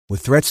With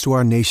threats to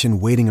our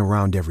nation waiting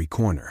around every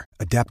corner,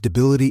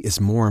 adaptability is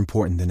more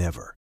important than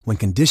ever. When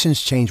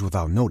conditions change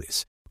without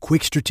notice,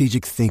 quick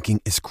strategic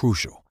thinking is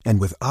crucial.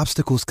 And with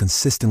obstacles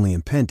consistently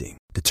impending,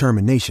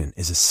 determination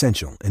is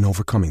essential in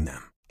overcoming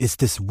them. It's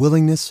this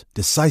willingness,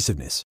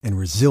 decisiveness, and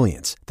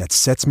resilience that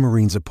sets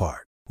Marines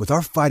apart. With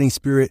our fighting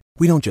spirit,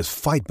 we don't just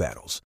fight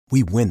battles,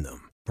 we win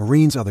them.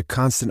 Marines are the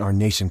constant our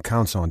nation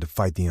counts on to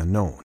fight the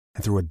unknown.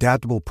 And through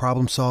adaptable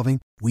problem solving,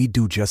 we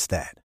do just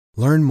that.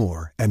 Learn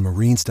more at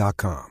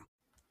marines.com.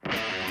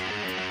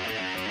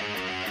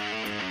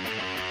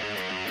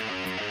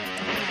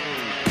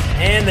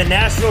 And the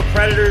Nashville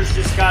Predators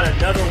just got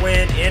another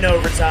win in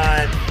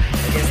overtime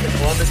against the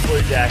Columbus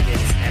Blue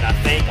Jackets. And I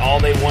think all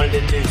they wanted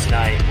to do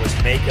tonight was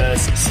make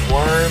us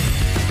squirm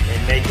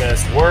and make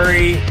us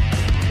worry.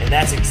 And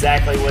that's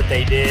exactly what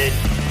they did.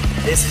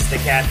 This is the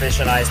Catfish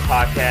on Ice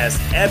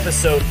podcast,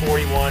 episode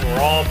 41.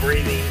 We're all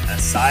breathing a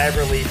sigh of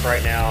relief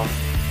right now.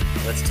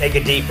 Let's take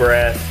a deep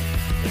breath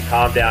and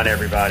calm down,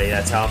 everybody.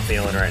 That's how I'm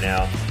feeling right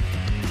now.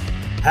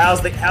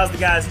 How's the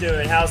guys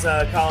doing? How's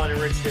Colin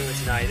and Rich doing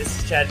tonight? This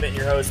is Chad Minton,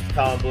 your host,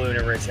 Colin Bloom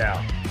and Rich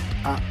Howe.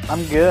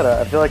 I'm good.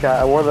 I feel like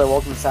I wore the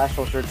Welcome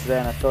Satchel shirt today,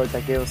 and I feel like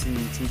that gave us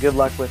some good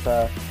luck with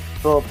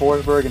Philip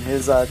Forsberg and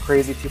his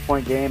crazy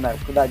 2-point game.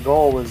 That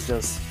goal was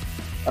just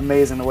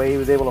amazing, the way he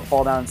was able to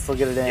fall down and still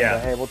get it in. Yeah.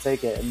 But hey, we'll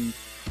take it. And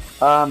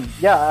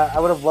I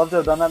would have loved to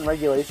have done that in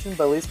regulation,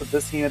 but at least with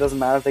this team, it doesn't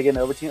matter if they get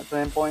an overtime at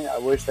the point. I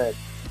wish that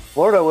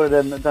Florida would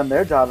have done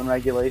their job in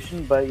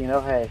regulation, but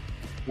hey,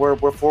 we're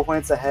 4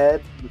 points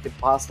ahead. We could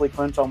possibly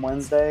clinch on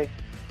Wednesday.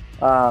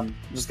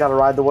 Just got to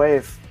ride the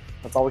wave.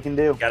 That's all we can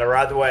do. Got to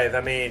ride the wave. I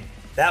mean,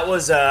 that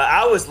was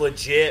I was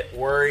legit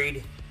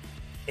worried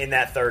in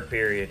that third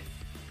period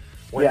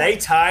when they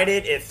tied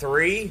it at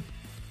 3.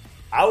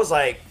 I was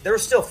like, there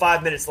was still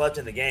 5 minutes left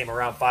in the game,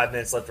 around 5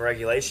 minutes left in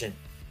regulation.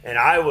 And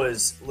I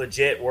was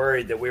legit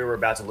worried that we were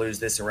about to lose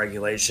this in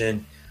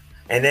regulation.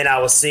 And then I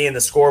was seeing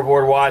the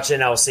scoreboard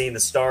watching. I was seeing the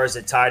Stars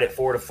that tied it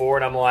 4-4.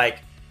 And I'm like,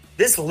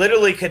 this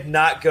literally could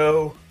not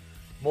go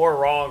more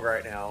wrong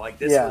right now.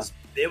 Like, it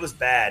was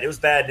bad. It was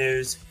bad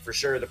news for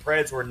sure. The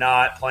Preds were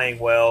not playing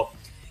well.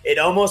 It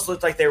almost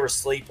looked like they were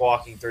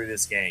sleepwalking through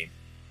this game.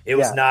 It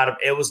was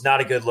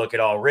not a good look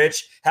at all.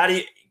 Rich, how do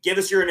you give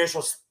us your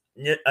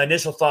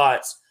initial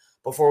thoughts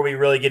before we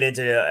really get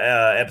into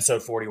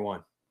episode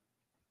 41?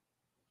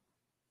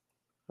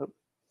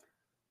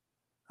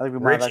 I think we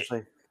might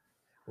actually.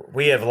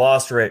 We have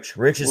lost Rich.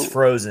 Rich is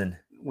frozen.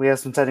 We have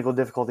some technical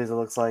difficulties, it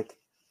looks like.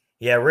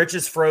 Yeah, Rich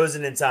is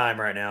frozen in time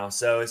right now.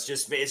 So it's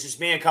just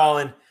me and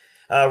Colin.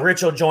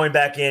 Rich will join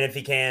back in if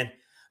he can.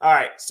 All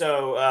right.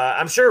 So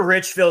I'm sure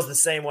Rich feels the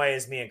same way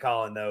as me and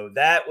Colin, though.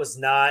 That was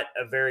not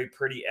a very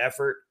pretty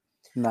effort.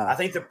 No. I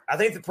think the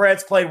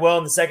Preds played well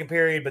in the second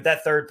period, but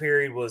that third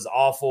period was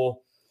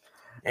awful.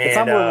 And, it's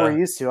not what we're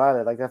used to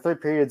either. Like, that third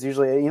period's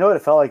usually, you know what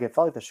it felt like? It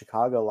felt like the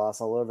Chicago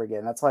loss all over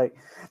again. That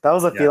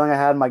was the feeling I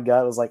had in my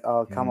gut. It was like,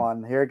 oh, come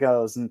on, here it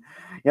goes. And,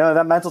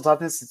 that mental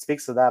toughness, it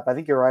speaks to that. But I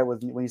think you're right when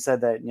you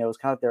said that, it was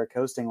kind of like they were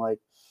coasting. Like,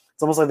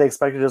 it's almost like they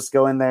expected us to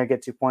go in there,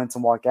 get 2 points,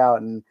 and walk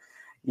out. And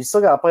you still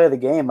got to play the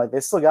game. Like,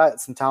 they still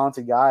got some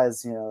talented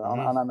guys,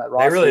 on that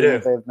roster. They really do.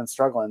 They've been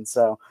struggling.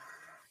 So,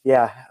 it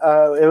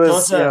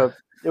was, it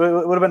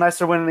would have been nice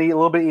to win a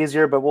little bit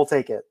easier, but we'll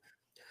take it.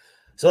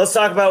 So let's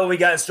talk about what we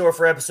got in store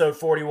for episode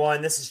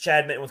 41. This is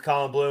Chad Minton with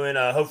Colin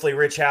Bluen. Hopefully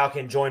Rich Howe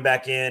can join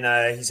back in.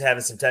 He's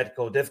having some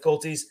technical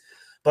difficulties.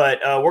 But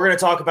we're going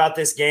to talk about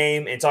this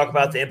game and talk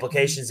about the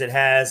implications it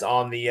has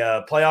on the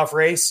playoff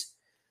race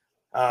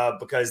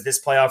because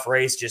this playoff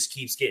race just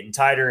keeps getting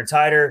tighter and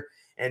tighter.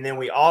 And then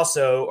we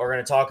also are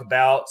going to talk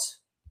about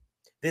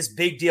this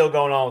big deal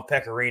going on with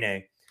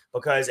Pecorine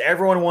because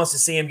everyone wants to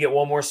see him get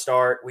one more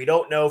start. We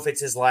don't know if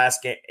it's his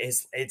last game.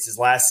 It's his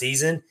last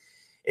season.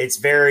 It's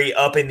very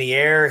up in the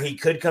air. He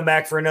could come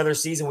back for another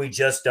season. We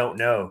just don't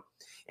know.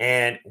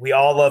 And we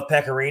all love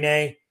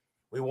Pecorine.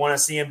 We want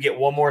to see him get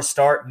one more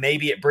start,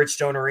 maybe at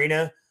Bridgestone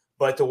Arena.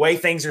 But the way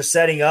things are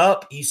setting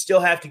up, you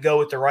still have to go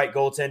with the right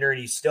goaltender, and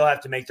you still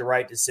have to make the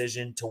right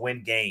decision to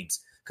win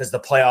games because the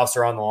playoffs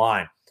are on the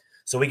line.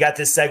 So we got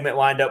this segment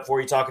lined up for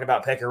you talking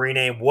about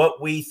Pecorine and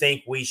what we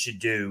think we should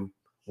do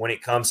when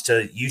it comes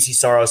to UC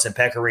Saros and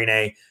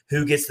Pecorine,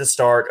 who gets the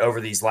start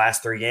over these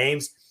last 3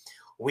 games.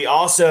 We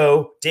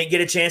also didn't get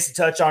a chance to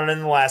touch on it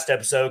in the last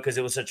episode because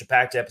it was such a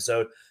packed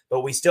episode,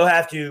 but we still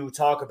have to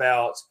talk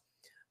about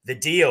the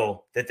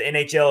deal that the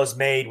NHL has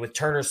made with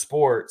Turner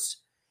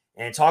Sports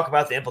and talk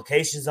about the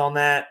implications on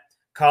that.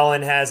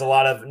 Colin has a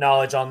lot of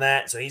knowledge on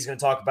that, so he's going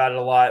to talk about it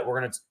a lot.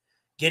 We're going to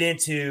get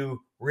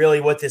into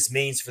really what this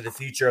means for the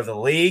future of the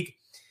league.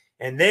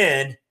 And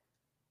then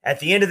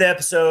at the end of the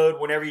episode,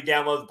 whenever you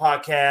download the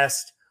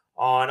podcast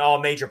on all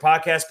major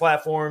podcast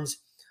platforms,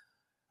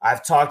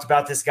 I've talked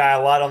about this guy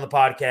a lot on the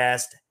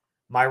podcast.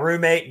 My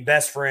roommate and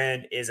best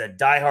friend is a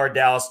diehard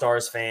Dallas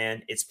Stars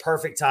fan. It's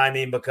perfect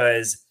timing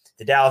because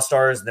the Dallas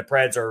Stars and the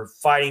Preds are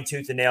fighting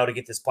tooth and nail to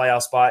get this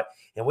playoff spot.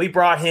 And we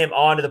brought him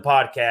onto the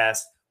podcast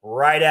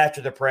right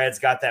after the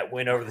Preds got that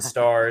win over the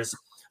Stars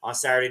on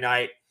Saturday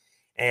night.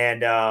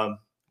 And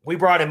we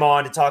brought him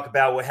on to talk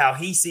about how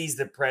he sees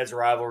the Preds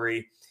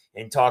rivalry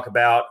and talk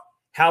about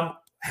how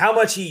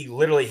much he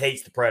literally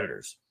hates the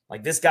Predators.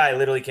 Like, this guy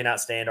literally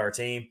cannot stand our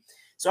team.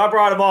 So I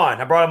brought him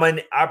on.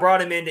 I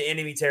brought him into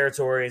enemy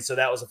territory, and so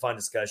that was a fun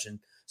discussion.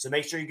 So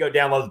make sure you go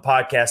download the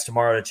podcast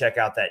tomorrow to check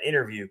out that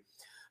interview.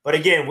 But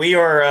again, we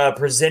are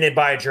presented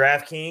by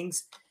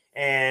DraftKings,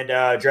 and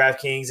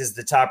DraftKings is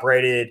the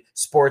top-rated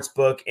sports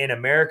book in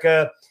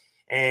America,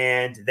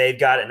 and they've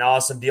got an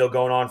awesome deal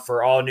going on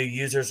for all new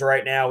users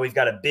right now. We've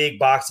got a big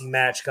boxing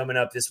match coming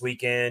up this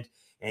weekend,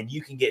 and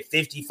you can get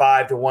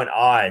 55-1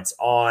 odds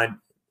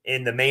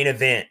in the main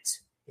event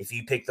if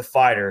you pick the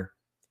fighter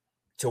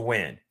to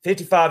win.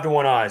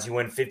 55-1 odds, you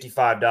win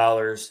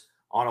 $55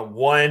 on a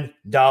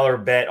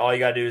 $1 bet. All you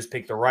got to do is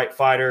pick the right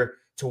fighter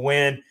to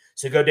win.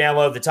 So go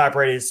download the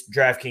top-rated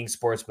DraftKings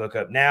Sportsbook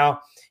up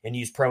now and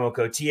use promo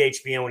code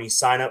THPN when you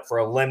sign up for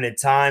a limited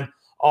time.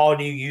 All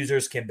new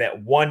users can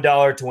bet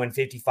 $1 to win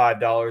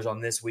 $55 on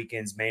this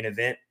weekend's main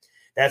event.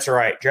 That's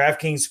right.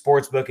 DraftKings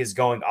Sportsbook is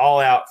going all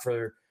out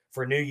for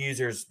new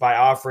users by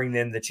offering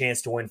them the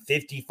chance to win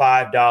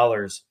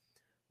 $55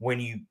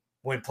 when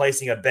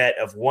placing a bet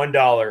of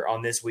 $1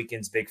 on this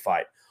weekend's big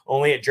fight.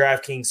 Only at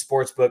DraftKings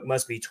Sportsbook.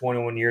 Must be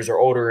 21 years or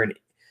older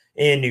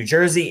in New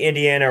Jersey,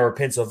 Indiana, or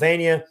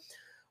Pennsylvania.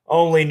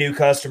 Only new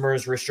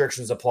customers.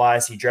 Restrictions apply.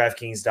 See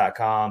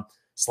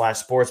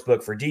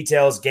DraftKings.com/sportsbook for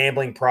details.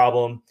 Gambling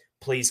problem,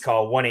 please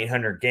call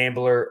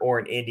 1-800-GAMBLER, or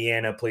in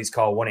Indiana, please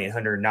call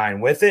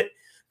 1-800-9-WITH-IT.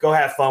 Go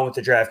have fun with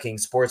the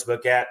DraftKings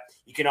Sportsbook app.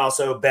 You can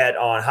also bet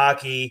on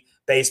hockey,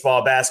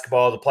 baseball,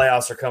 basketball. The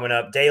playoffs are coming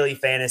up. Daily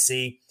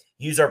fantasy.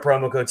 Use our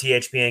promo code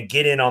THPN.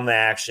 Get in on the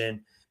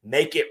action.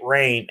 Make it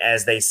rain,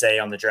 as they say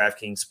on the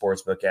DraftKings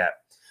Sportsbook app.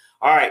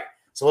 All right,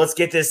 so let's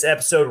get this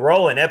episode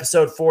rolling.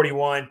 Episode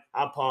 41.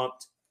 I'm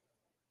pumped.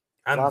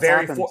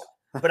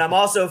 But I'm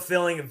also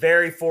feeling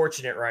very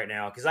fortunate right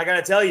now because I got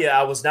to tell you,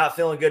 I was not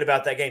feeling good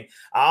about that game.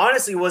 I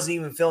honestly wasn't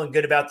even feeling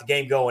good about the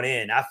game going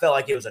in. I felt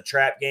like it was a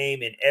trap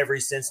game in every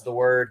sense of the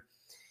word.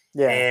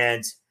 Yeah.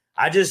 And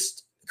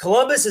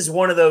Columbus is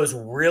one of those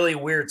really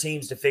weird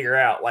teams to figure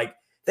out. Like,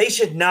 they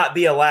should not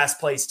be a last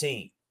place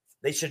team.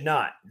 They should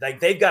not. Like,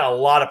 they've got a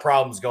lot of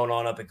problems going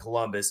on up in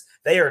Columbus.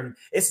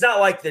 It's not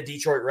like the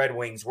Detroit Red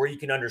Wings where you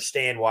can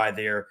understand why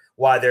they're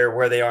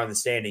where they are in the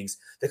standings.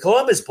 The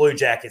Columbus Blue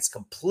Jackets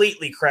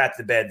completely crapped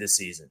the bed this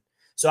season.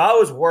 So I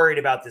was worried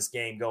about this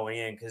game going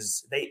in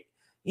because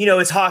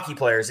it's hockey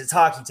players, it's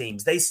hockey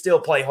teams. They still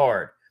play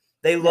hard.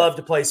 They love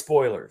to play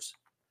spoilers.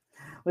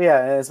 Well,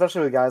 yeah,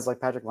 especially with guys like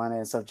Patrick Laine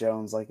and Seth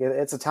Jones. Like,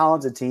 it's a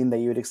talented team that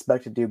you would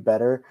expect to do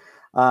better.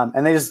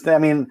 And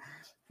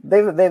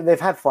they've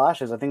had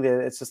flashes. I think that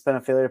it's just been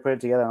a failure to put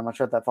it together. I'm not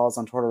sure if that falls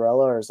on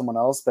Tortorella or someone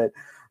else, but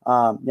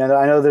I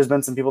know there's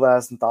been some people that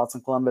have some thoughts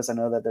on Columbus. I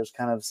know that there's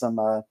kind of some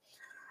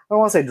I don't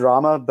want to say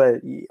drama,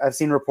 but I've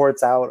seen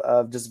reports out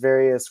of just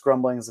various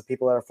grumblings of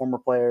people that are former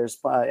players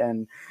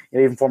and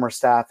even former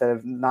staff that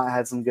have not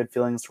had some good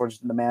feelings towards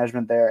the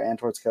management there and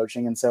towards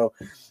coaching. And so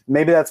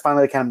maybe that's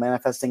finally kind of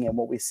manifesting in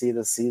what we see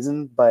this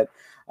season. But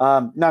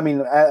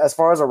as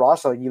far as a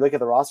roster, like, you look at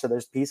the roster,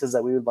 there's pieces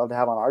that we would love to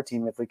have on our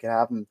team if we could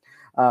have them,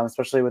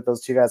 especially with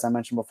those two guys I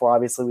mentioned before.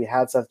 Obviously, we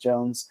had Seth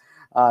Jones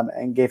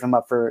and gave him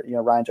up for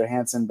Ryan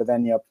Johansson, but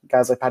then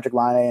guys like Patrick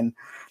Laine and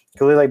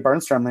Khalil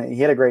Bernstrom,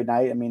 he had a great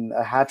night. I mean,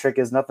 a hat trick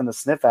is nothing to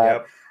sniff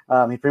at.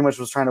 Yep. He pretty much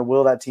was trying to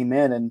will that team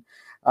in, and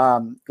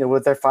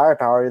with their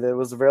firepower, there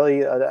was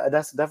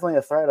definitely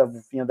a threat of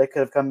they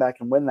could have come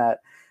back and win that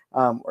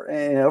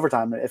in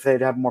overtime if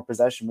they'd have more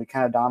possession. We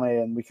kind of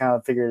dominated and we kind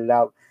of figured it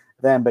out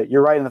then. But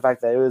you're right in the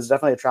fact that it was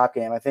definitely a trap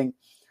game. I think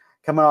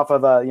coming off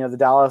of the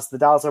Dallas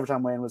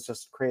overtime win was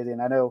just crazy.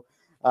 And I know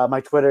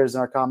my Twitters and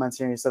our comments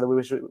here, he said that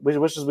we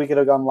wishes we could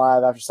have gone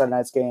live after Saturday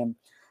night's game.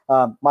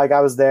 Mike,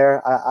 I was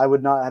there. I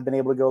would not have been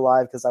able to go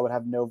live because I would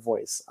have no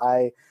voice.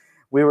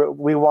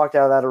 We walked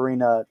out of that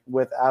arena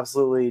with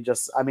absolutely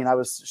I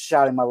was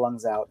shouting my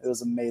lungs out. It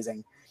was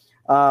amazing.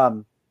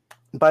 But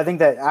I think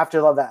that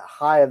after that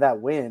high of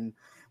that win,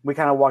 we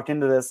kind of walked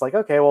into this like,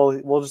 okay, well,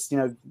 we'll just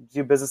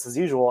do business as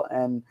usual,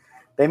 and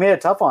they made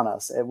it tough on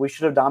us. We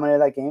should have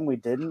dominated that game. We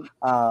didn't.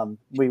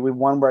 We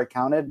won where it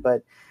counted,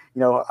 but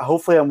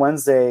hopefully on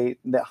Wednesday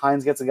that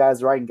Hines gets the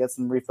guys right and gets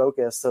them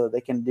refocused so that they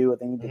can do what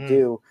they need to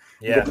do.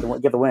 Yeah,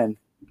 get the win.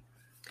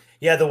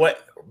 Yeah.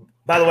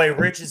 By the way,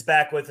 Rich is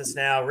back with us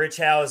now. Rich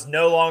Howe is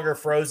no longer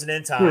frozen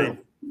in time.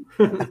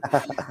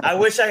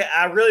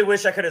 I really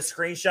wish I could have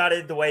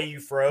screenshotted the way you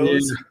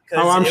froze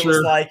because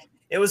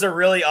it was a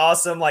really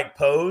awesome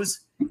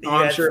pose.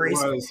 I'm sure it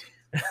was.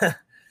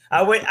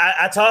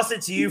 I tossed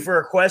it to you for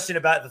a question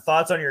about the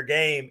thoughts on your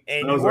game,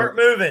 and you weren't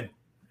moving.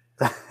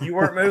 You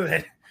weren't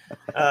moving.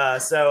 I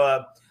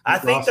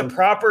think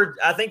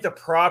the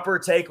proper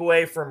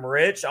takeaway from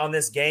Rich on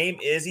this game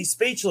is he's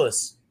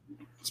speechless.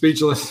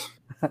 Speechless.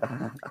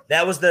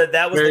 That was the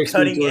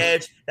cutting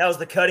edge. That was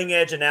the cutting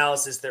edge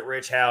analysis that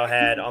Rich Howe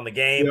had on the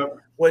game,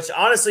 which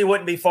honestly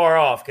wouldn't be far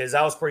off because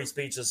I was pretty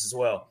speechless as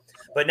well.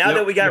 But now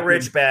that we got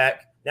Rich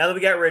back,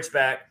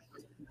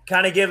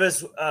 kind of give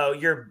us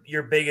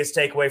your biggest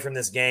takeaway from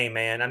this game,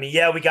 man. I mean,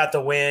 yeah, we got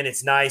the win.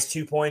 It's nice.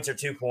 2 points or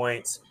 2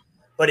 points,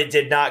 but it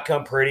did not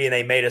come pretty, and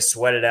they made us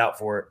sweat it out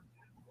for it.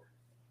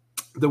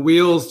 The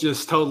wheels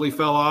just totally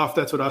fell off.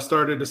 That's what I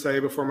started to say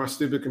before my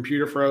stupid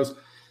computer froze.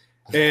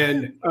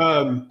 And,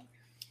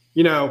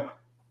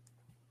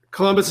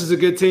 Columbus is a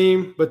good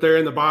team, but they're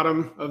in the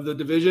bottom of the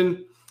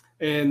division,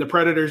 and the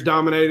Predators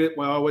dominated.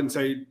 Well, I wouldn't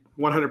say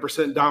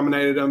 100%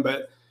 dominated them,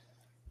 but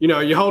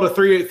you hold a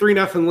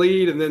 3-0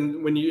 lead, and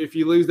then if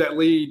you lose that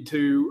lead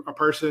to a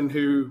person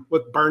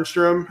with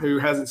Bernstrom, who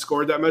hasn't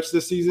scored that much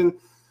this season,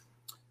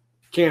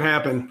 can't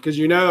happen, because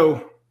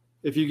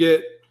if you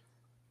get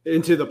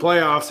into the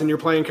playoffs and you're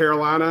playing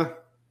Carolina,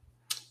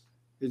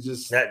 it's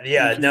just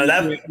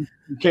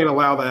you can't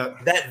allow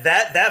that.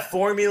 That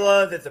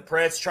formula that the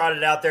Preds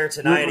trotted out there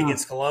tonight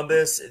against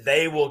Columbus,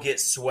 they will get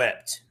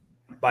swept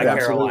by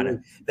Carolina.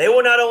 Absolutely. They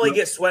will not only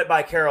get swept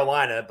by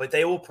Carolina, but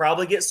they will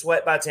probably get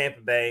swept by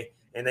Tampa Bay,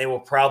 and they will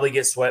probably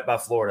get swept by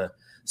Florida.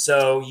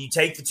 So you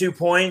take the 2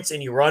 points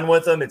and you run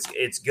with them.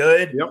 It's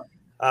good.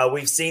 Yep.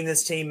 We've seen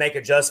this team make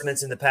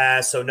adjustments in the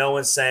past, so no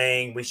one's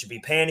saying we should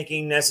be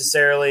panicking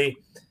necessarily.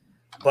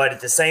 But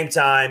at the same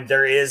time,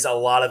 there is a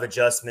lot of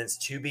adjustments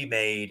to be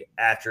made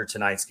after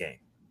tonight's game.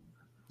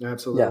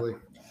 Absolutely.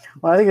 Yeah.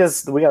 Well, I think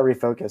we got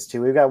refocused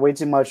too. We've got way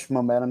too much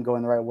momentum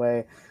going the right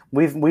way.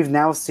 We've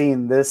now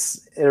seen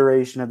this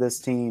iteration of this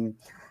team,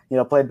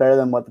 play better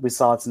than what we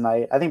saw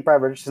tonight. I think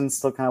Brad Richardson's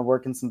still kind of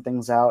working some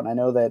things out, and I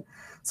know that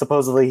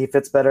supposedly he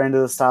fits better into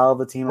the style of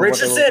the team.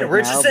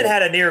 Richardson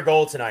had a near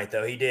goal tonight,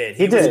 though. He did.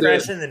 He was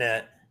crashing the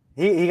net.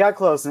 He got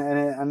close,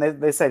 and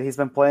they said he's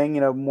been playing,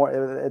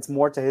 more. It's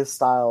more to his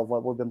style of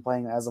what we've been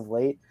playing as of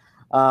late.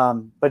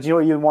 But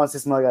you want to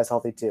see some other guys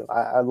healthy too.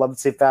 I'd love to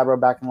see Fabro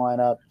back in the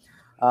lineup.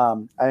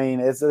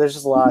 There's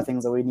just a lot of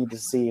things that we need to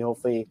see.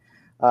 Hopefully,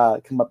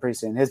 come up pretty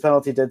soon. His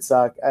penalty did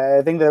suck.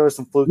 I think there were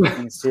some fluky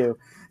things too,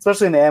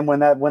 especially in the end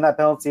when that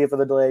penalty for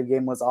the delayed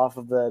game was off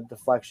of the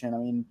deflection. I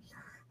mean,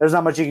 there's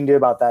not much you can do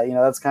about that.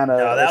 That's kind of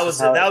that was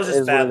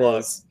just bad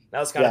luck. That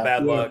was kind of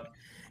bad luck.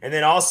 And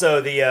then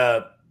also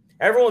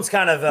everyone's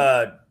kind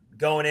of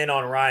going in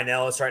on Ryan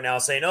Ellis right now,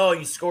 saying, "Oh,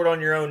 you scored on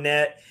your own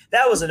net."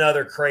 That was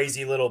another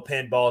crazy little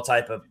pinball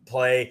type of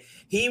play.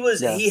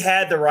 He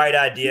had the right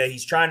idea.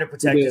 He's trying to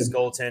protect his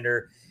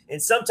goaltender,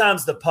 and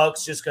sometimes the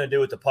puck's just going to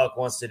do what the puck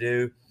wants to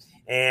do.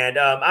 And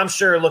I'm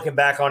sure looking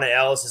back on it,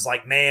 Ellis is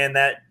like, "Man,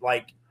 that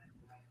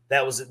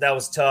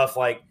was tough."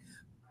 Like,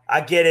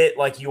 I get it.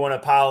 Like, you want to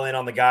pile in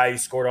on the guy who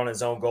scored on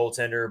his own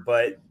goaltender,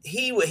 but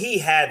he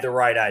had the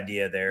right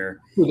idea there.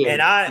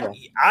 And I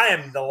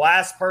am the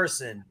last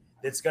person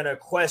that's going to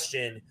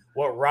question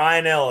what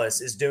Ryan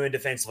Ellis is doing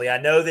defensively. I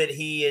know that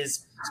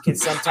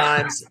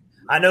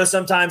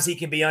sometimes he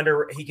can be a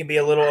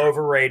little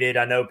overrated.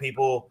 I know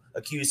people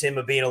accuse him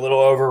of being a little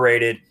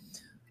overrated.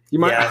 You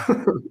might. Yeah.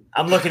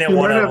 I'm looking at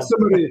one of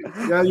them.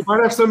 You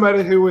might have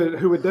somebody who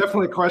would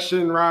definitely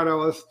question Ryan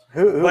Ellis.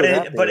 We're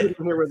going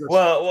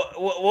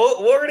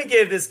to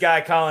give this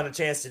guy Colin a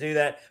chance to do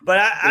that. But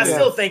I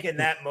still think in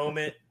that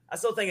moment,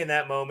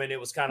 it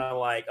was kind of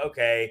like,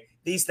 okay,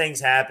 these things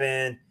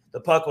happen. The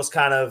puck was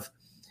kind of,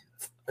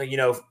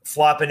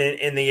 flopping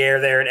in the air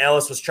there, and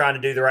Ellis was trying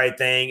to do the right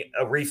thing,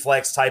 a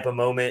reflex type of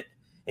moment,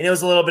 and it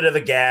was a little bit of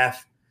a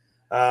gaffe.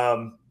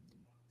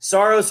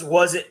 Saros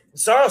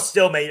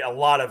still made a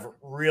lot of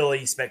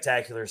really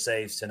spectacular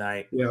saves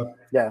tonight.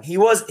 Yeah. He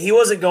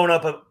wasn't going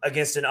up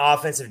against an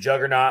offensive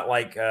juggernaut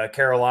like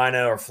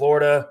Carolina or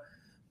Florida,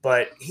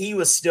 but he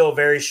was still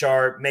very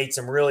sharp, made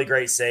some really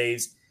great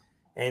saves.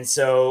 And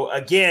so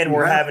again,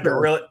 we're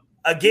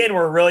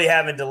really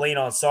having to lean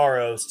on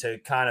Saros to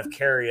kind of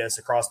carry us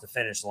across the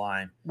finish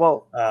line.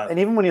 Well, and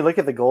even when you look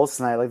at the goals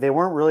tonight, like, they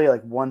weren't really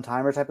like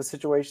one-timer type of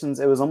situations.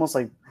 It was almost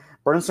like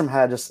Bernstrom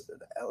had just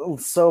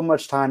so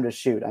much time to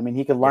shoot. I mean,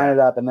 he could line it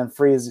up and then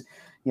freeze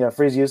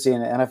Jussi,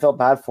 and I felt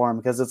bad for him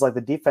because it's like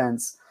the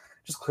defense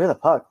just clear the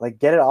puck, like,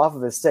 get it off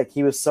of his stick.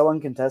 He was so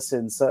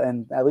uncontested,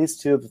 and at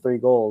least 2 of the 3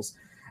 goals.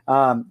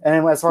 And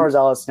as far as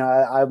Ellis,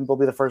 I will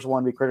be the first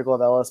one to be critical of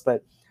Ellis,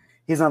 but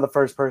he's not the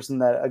first person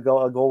that a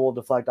goal will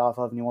deflect off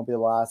of, and he won't be the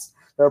last.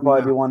 There will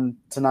probably be one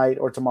tonight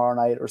or tomorrow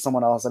night or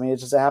someone else. I mean,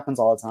 it happens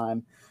all the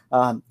time.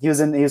 He was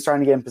trying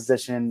to get in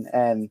position,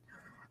 and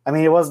I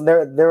mean, it wasn't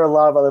there. There were a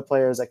lot of other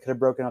players that could have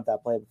broken up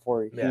that play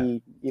before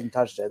he even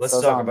touched it. Let's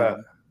talk about.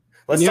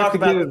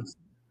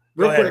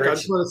 Real quick, I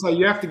just want to say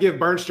you have to give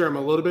Bernstrom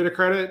a little bit of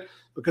credit,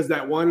 because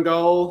that one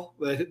goal,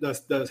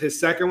 his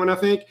second one, I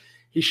think,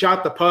 he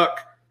shot the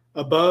puck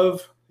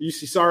above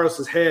Jussi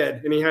Saros'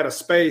 head, and he had a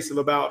space of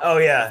about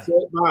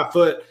a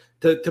foot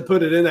to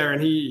put it in there,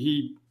 and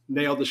he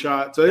nailed the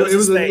shot. So it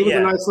was a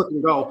nice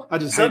looking goal. I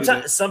just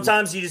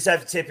sometimes you just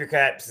have to tip your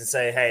caps and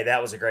say, "Hey,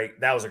 that was a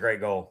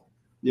great goal."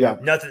 Yeah,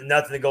 nothing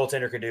the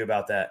goaltender could do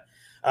about that.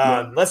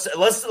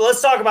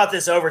 Let's talk about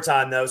this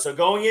overtime though. So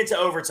going into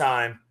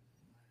overtime,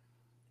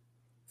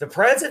 the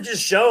Preds have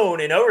just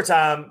shown in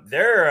overtime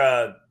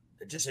they're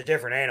just a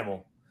different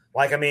animal.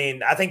 Like, I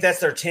mean, I think that's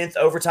their 10th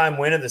overtime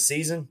win of the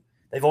season.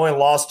 They've only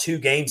lost 2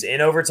 games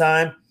in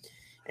overtime,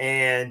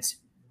 and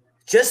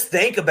just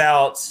think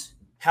about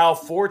how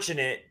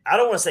fortunate – I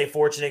don't want to say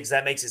fortunate because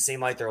that makes it seem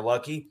like they're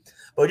lucky,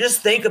 but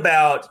just think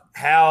about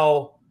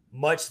how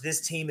much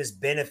this team has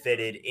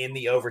benefited in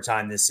the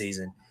overtime this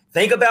season.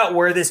 Think about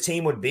where this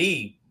team would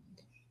be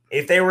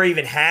if they were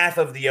even half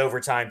of the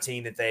overtime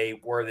team that they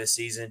were this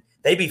season.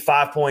 They'd be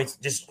 5 points.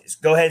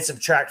 Just go ahead and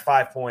subtract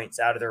 5 points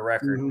out of their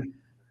record. Mm-hmm.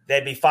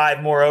 They'd be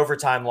 5 more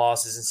overtime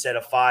losses instead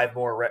of 5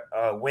 more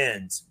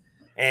wins.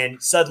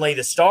 And suddenly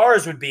the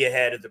Stars would be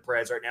ahead of the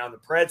Preds right now, and the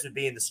Preds would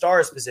be in the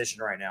Stars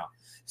position right now.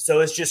 So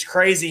it's just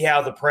crazy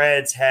how the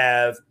Preds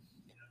have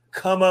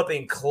come up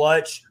in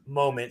clutch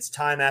moments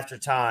time after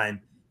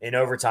time in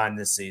overtime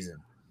this season.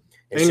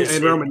 It's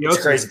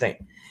a crazy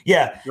thing.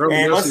 Yeah.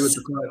 Roman Yossi with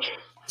the clutch.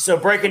 So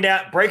breaking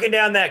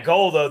down that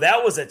goal, though,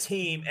 that was a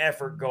team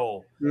effort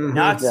goal. Mm-hmm.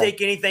 Not to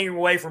take anything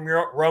away from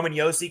Roman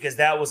Yossi, because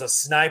that was a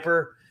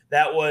sniper.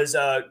 That's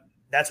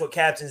what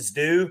captains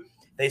do.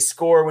 They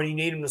score when you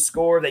need them to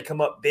score. They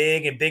come up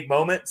big in big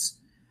moments.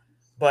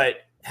 But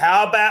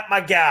how about my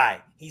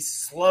guy? He's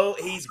slow.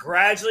 He's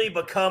gradually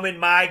becoming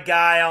my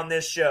guy on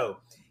this show.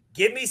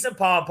 Give me some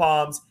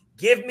pom-poms.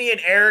 Give me an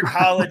Eric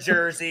Holla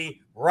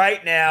jersey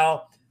right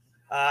now.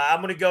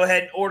 I'm going to go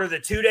ahead and order the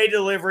 2-day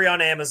delivery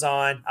on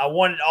Amazon. I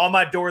want it on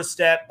my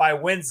doorstep by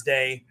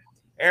Wednesday.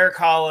 Eric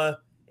Holla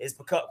is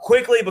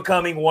quickly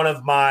becoming one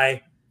of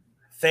my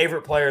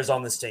favorite players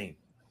on this team.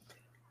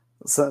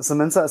 So, some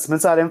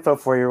inside info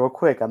for you real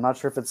quick. I'm not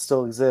sure if it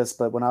still exists,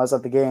 but when I was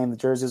at the game, the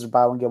jerseys were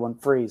buy one, get one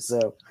free.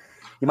 So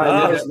you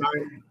might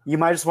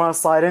just want to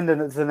slide into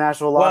the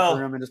national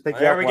locker room and just pick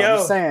you up. I'm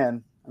just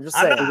saying.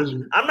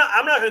 I'm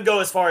not going to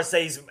go as far as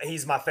say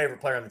he's my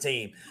favorite player on the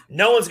team.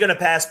 No one's going to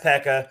pass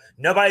Pekka.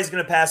 Nobody's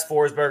going to pass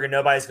Forsberg, and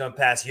nobody's going to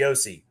pass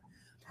Yossi.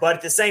 But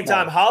at the same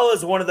time, Holla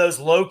is one of those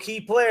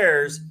low-key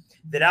players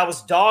that I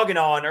was dogging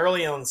on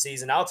early on in the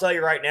season. I'll tell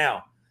you right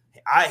now,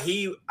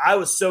 I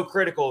was so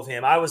critical of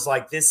him. I was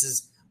like, this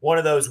is one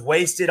of those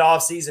wasted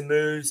offseason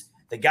moves.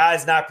 The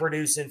guy's not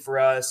producing for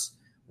us.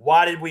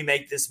 Why did we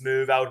make this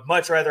move? I would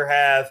much rather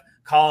have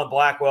Colin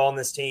Blackwell on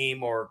this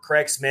team or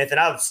Craig Smith, and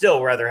I would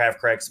still rather have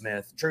Craig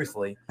Smith,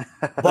 truthfully.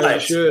 But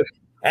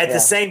at the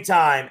same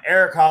time,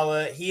 Eric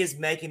Holla, he is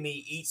making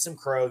me eat some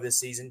crow this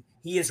season.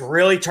 He has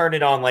really turned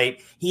it on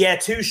late. He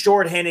had 2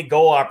 shorthanded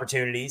goal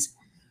opportunities.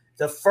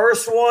 The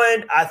first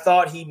one, I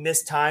thought he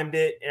mistimed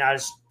it, and I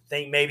just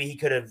think maybe he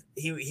could have.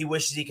 He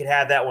wishes he could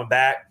have that one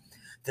back.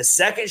 The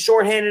second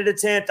shorthanded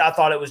attempt, I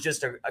thought it was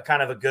just a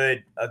kind of a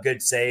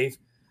good save,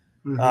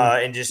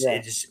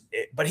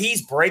 but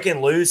he's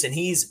breaking loose and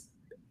he's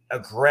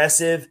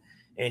aggressive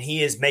and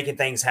he is making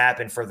things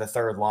happen for the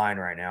third line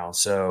right now.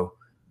 So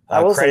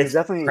I will say he's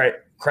definitely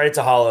credit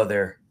to Holla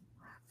there.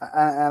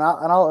 And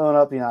I'll own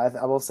up.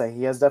 I will say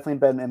he has definitely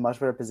been in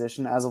much better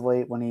position as of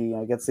late when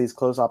he gets these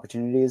close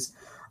opportunities.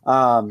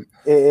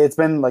 It's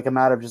been like a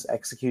matter of just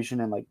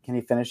execution and like, can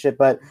he finish it?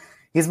 But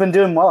he's been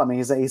doing well. I mean,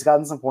 he's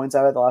gotten some points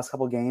out of it the last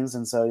couple of games,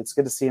 and so it's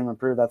good to see him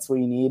improve. That's what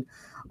you need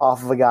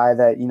off of a guy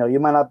that you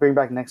might not bring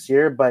back next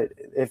year, but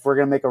if we're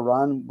gonna make a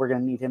run, we're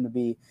gonna need him to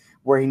be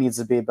where he needs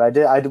to be. But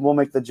I will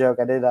make the joke.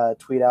 I did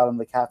tweet out on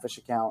the Catfish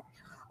account.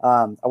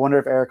 I wonder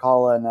if Eric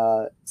Holla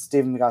and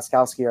Steven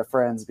Gostkowski are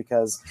friends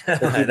because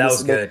that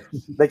was good.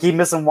 They keep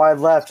missing wide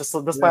left just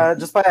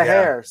by a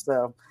hair.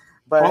 So,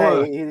 but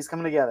hey, he's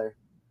coming together.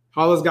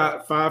 Holla's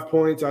got 5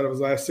 points out of his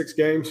last 6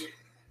 games.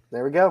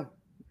 There we go.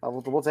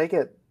 We'll take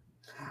it.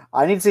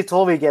 I need to see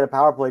Tolvey get a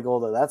power play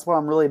goal, though. That's what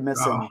I'm really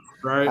missing.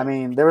 Right. I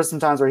mean, there were some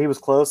times where he was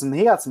close, and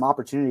he got some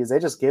opportunities. They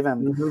just give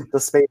him the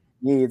space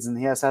he needs, and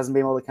he hasn't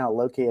been able to kind of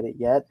locate it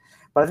yet.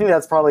 But I think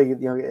that's probably,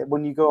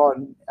 when you go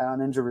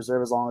on injured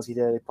reserve as long as he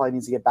did, he probably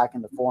needs to get back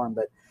into form.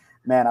 But,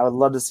 man, I would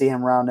love to see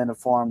him round into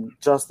form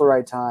just the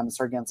right time and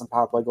start getting some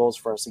power play goals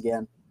for us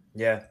again.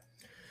 Yeah.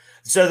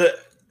 So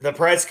the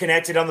Preds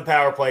connected on the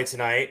power play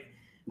tonight.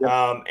 Yep.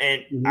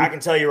 I can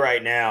tell you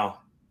right now,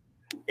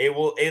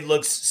 it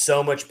looks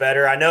so much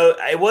better. I know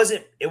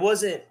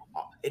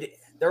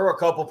there were a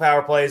couple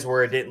power plays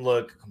where it didn't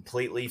look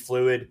completely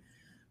fluid,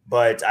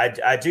 but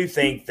I do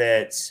think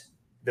that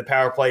the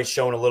power play is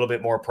showing a little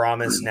bit more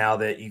promise now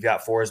that you've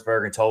got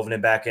Forsberg and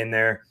Tolvanen back in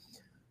there.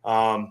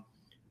 I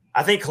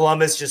think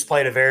Columbus just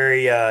played a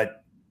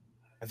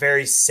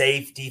very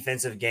safe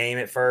defensive game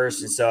at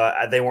first, and so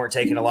they weren't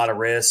taking a lot of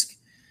risk.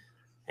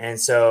 And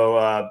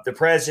so the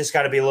Preds just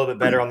got to be a little bit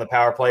better on the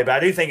power play. But I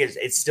do think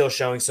it's still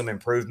showing some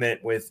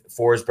improvement with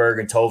Forsberg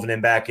and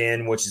Tolvanen back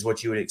in, which is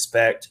what you would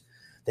expect.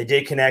 They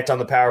did connect on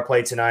the power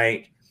play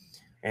tonight,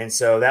 and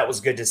so that was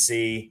good to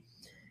see.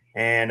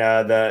 And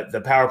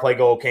the power play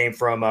goal came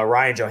from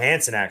Ryan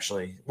Johansson,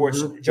 actually.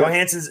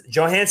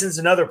 Johansson's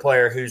another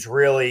player who's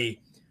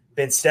really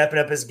been stepping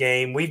up his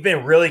game. We've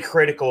been really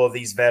critical of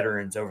these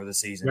veterans over the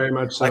season. Very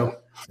much so.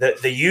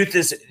 Like the youth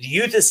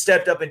has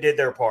stepped up and did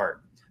their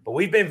part. But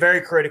we've been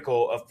very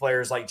critical of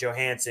players like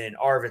Johansson,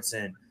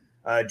 Arvidsson,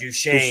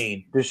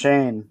 Duchesne.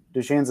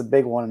 Duchesne's a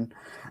big one. And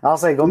I'll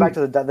say, going back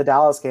to the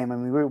Dallas game, I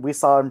mean, we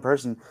saw it in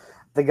person.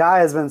 the guy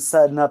has been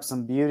setting up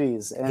some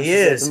beauties, and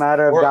it's a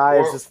matter of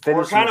guys just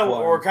finishing.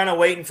 We're kind of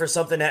waiting for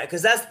something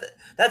because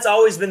that's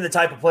always been the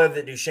type of player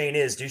that Duchesne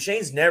is.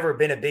 Duchesne's never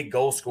been a big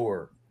goal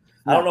scorer.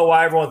 No. I don't know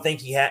why everyone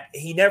think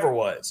he never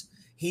was.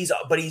 He's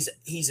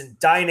a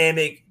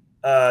dynamic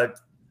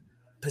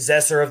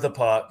possessor of the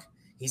puck.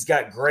 He's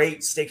got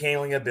great stick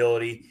handling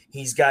ability.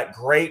 He's got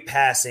great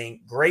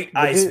passing, great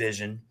ice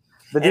vision.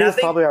 The dude's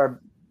probably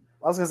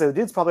the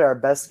dude's probably our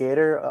best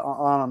skater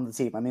on the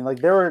team. I mean,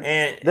 like there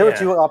were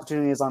 2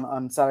 opportunities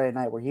on Saturday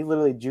night where he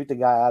literally juked a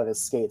guy out of his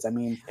skates. I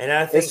mean,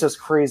 it's just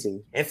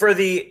crazy. And for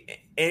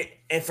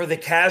the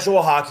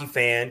casual hockey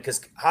fan, because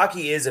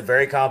hockey is a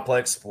very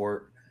complex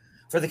sport.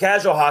 For the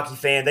casual hockey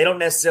fan, they don't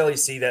necessarily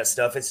see that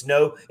stuff. It's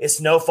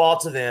no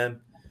fault to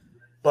them,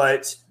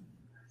 but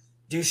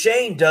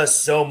Duchesne does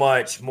so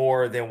much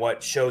more than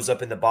what shows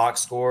up in the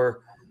box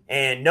score,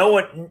 and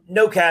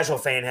no casual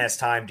fan has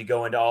time to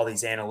go into all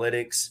these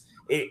analytics.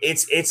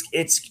 It's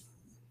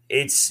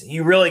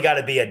you really got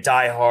to be a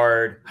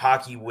diehard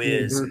hockey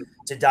whiz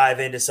to dive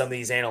into some of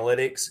these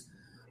analytics.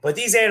 But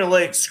these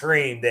analytics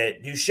scream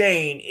that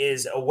Duchesne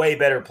is a way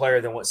better player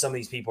than what some of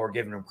these people are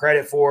giving him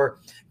credit for.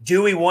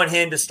 Do we want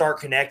him to start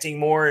connecting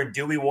more? And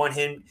do we want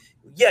him?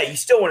 Yeah, you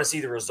still want to see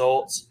the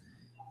results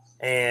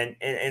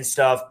and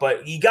stuff,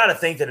 but you got to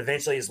think that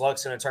eventually his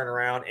luck's going to turn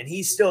around, and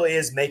he still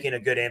is making a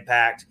good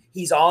impact.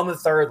 He's on the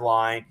third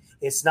line.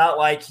 It's not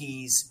like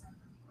he's,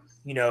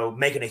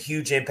 making a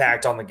huge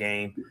impact on the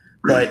game,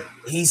 but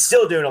he's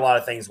still doing a lot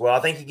of things well. I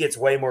think he gets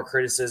way more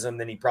criticism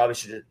than he probably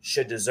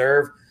should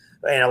deserve,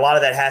 and a lot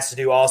of that has to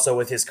do also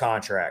with his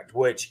contract,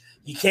 which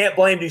you can't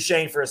blame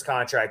Duchesne for his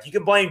contract. You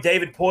can blame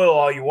David Poile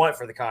all you want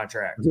for the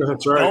contract.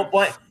 That's right.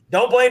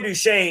 Don't blame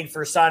Duchesne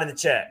for signing the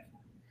check.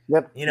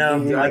 Yep.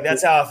 Like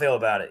that's how I feel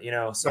about it,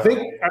 So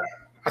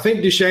I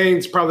think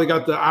Duchesne's probably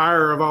got the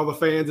ire of all the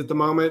fans at the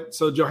moment.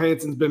 So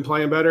Johansson's been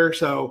playing better.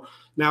 So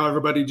now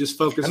everybody just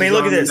focuses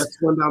look at on this. the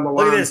next one down the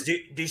line. Look at this.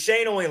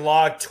 Duchesne only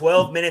logged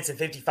 12 minutes and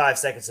 55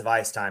 seconds of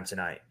ice time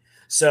tonight.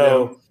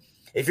 So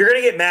if you're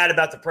going to get mad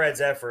about the Preds'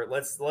 effort,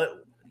 let's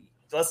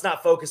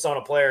not focus on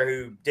a player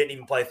who didn't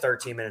even play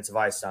 13 minutes of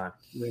ice time.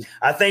 Yeah.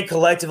 I think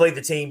collectively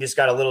the team just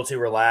got a little too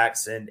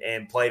relaxed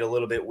and played a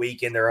little bit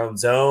weak in their own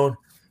zone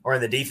or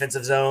in the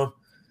defensive zone,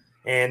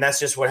 and that's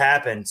just what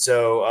happened.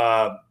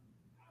 So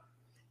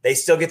they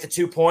still get the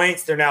 2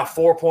 points. They're now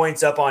 4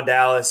 points up on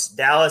Dallas.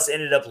 Dallas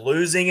ended up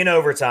losing in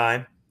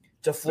overtime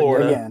to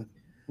Florida.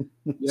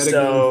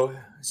 So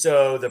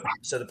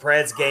the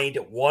Preds gained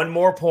 1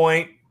 more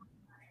point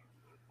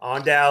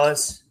on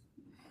Dallas,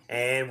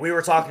 and we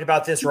were talking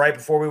about this right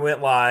before we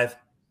went live.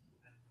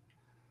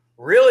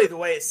 Really, the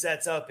way it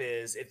sets up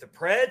is if the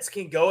Preds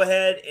can go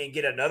ahead and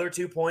get another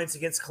 2 points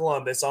against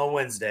Columbus on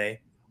Wednesday,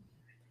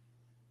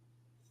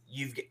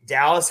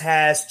 Dallas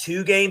has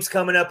 2 games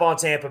coming up on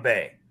Tampa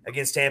Bay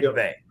against Tampa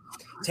Bay.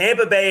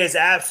 Tampa Bay is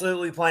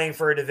absolutely playing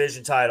for a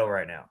division title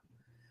right now.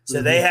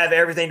 So they have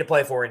everything to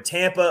play for. And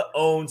Tampa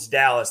owns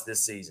Dallas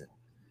this season.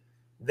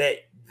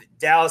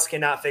 Dallas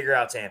cannot figure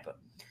out Tampa.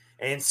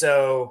 And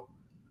so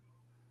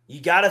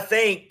you got to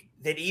think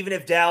that even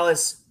if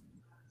Dallas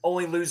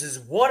only loses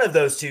one of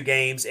those 2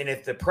 games, and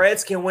if the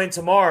Preds can win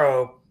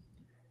tomorrow,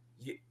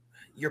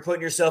 you're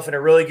putting yourself in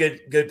a really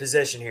good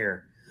position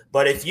here.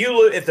 But if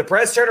the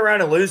Preds turn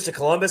around and lose to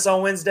Columbus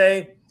on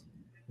Wednesday,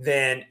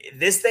 then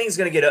this thing's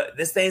going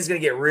to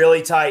get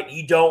really tight.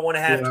 You don't want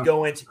to have to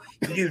go into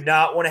 – you do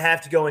not want to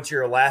have to go into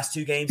your last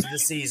 2 games of the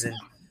season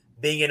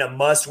being in a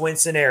must-win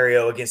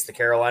scenario against the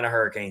Carolina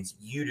Hurricanes.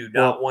 You do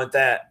not want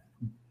that.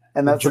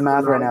 And that's the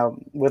math right now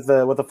with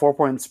the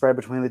 4-point spread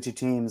between the 2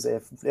 teams.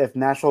 If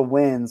Nashville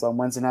wins on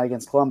Wednesday night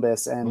against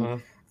Columbus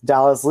and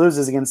Dallas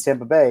loses against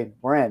Tampa Bay,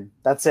 we're in.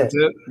 That's it.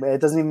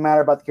 It doesn't even matter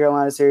about the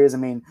Carolina series. I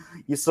mean,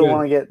 you still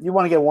want to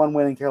get 1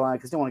 win in Carolina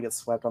because you don't want to get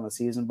swept on the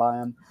season by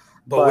them.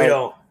 But we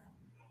don't.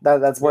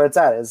 That's where it's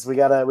at. Is we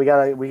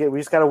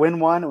just gotta win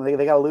one.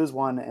 They gotta lose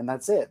one, and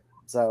that's it.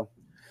 So.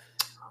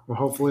 Well,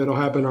 hopefully it'll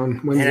happen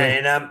on Wednesday.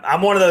 And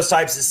I'm one of those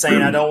types that's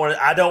saying I don't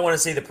want to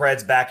see the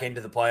Preds back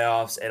into the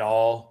playoffs at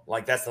all.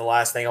 Like that's the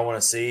last thing I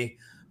want to see.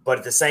 But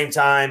at the same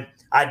time,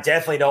 I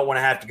definitely don't want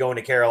to have to go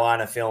into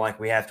Carolina feeling like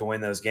we have to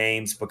win those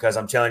games because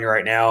I'm telling you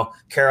right now,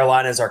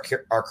 Carolina is our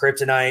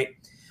kryptonite.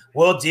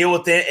 We'll deal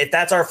with it. If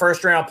that's our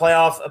first round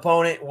playoff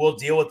opponent, we'll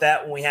deal with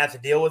that when we have to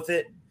deal with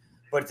it.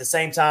 But at the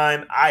same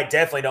time, I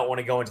definitely don't want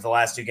to go into the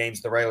last 2 games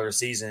of the regular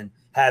season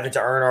having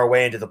to earn our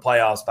way into the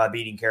playoffs by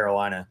beating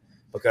Carolina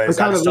because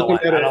I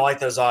don't like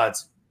those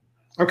odds.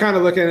 I'm kind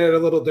of looking at it a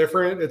little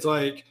different. It's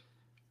like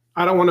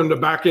I don't want them to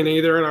back in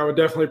either, and I would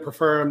definitely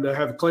prefer them to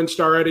have clinched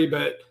already.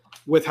 But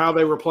with how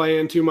they were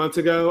playing 2 months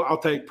ago,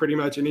 I'll take pretty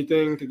much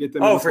anything to get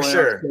them. Oh, for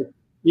sure.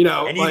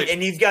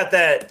 And you've got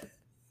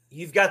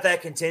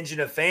that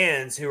contingent of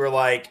fans who are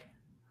like,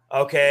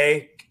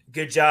 okay,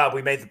 good job,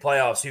 we made the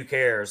playoffs. Who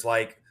cares?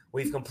 Like.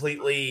 We've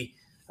completely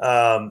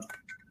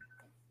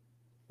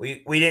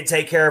we didn't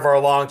take care of our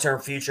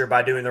long-term future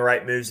by doing the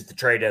right moves at the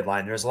trade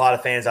deadline. There's a lot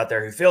of fans out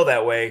there who feel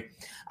that way.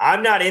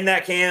 I'm not in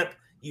that camp.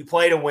 You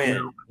play to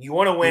win. You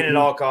want to win at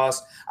all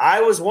costs.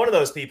 I was one of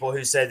those people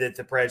who said that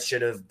the Preds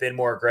should have been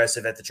more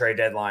aggressive at the trade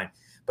deadline,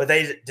 but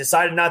they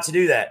decided not to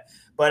do that.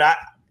 But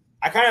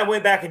I kind of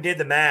went back and did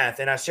the math,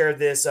 and I shared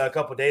this a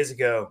couple of days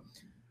ago.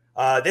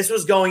 This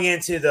was going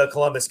into the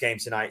Columbus game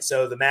tonight,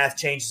 so the math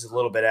changes a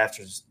little bit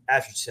after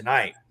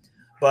tonight.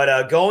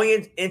 But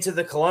going into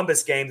the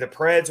Columbus game, the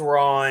Preds were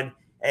on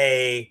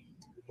a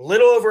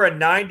little over a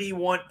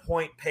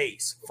 91-point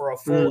pace for a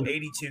full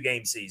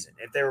 82-game season.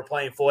 If they were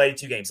playing full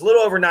 82 games, a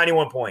little over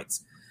 91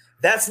 points.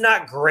 That's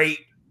not great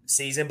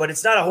season, but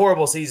it's not a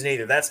horrible season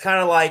either. That's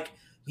kind of like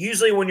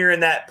usually when you're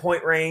in that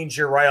point range,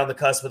 you're right on the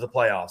cusp of the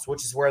playoffs,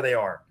 which is where they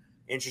are,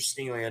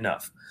 interestingly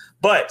enough.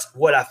 But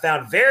what I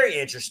found very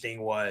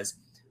interesting was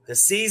the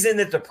season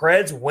that the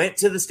Preds went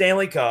to the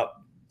Stanley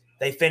Cup,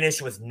 they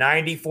finished with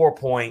 94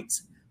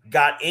 points,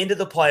 got into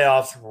the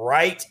playoffs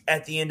right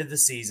at the end of the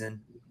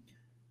season.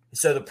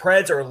 So the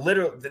Preds are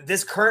literally –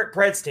 this current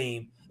Preds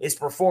team is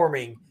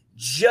performing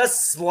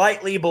just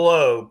slightly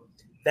below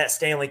that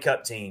Stanley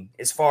Cup team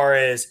as far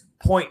as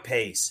point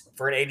pace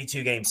for an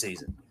 82-game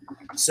season.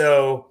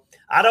 So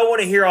I don't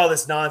want to hear all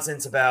this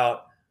nonsense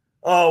about,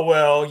 oh,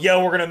 well, yeah,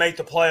 we're going to make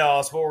the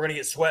playoffs, but we're going to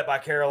get swept by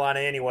Carolina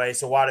anyway,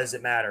 so why does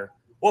it matter?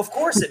 Well, of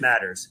course it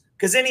matters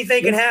because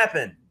anything can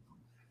happen.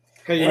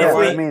 Hey,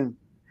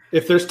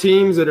 if there's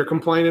teams that are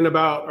complaining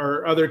about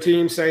or other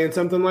teams saying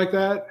something like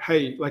that,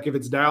 hey, like if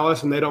it's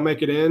Dallas and they don't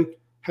make it in,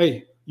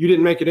 hey, you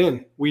didn't make it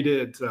in. We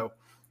did. So,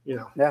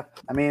 Yeah.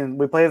 I mean,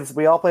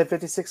 we all played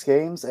 56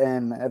 games,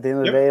 and at the end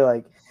of the day,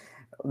 like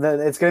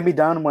it's going to be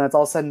done. When it's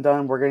all said and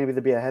done, we're going to either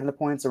be ahead in the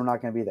points or we're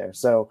not going to be there.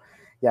 So,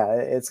 yeah,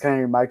 it's kind of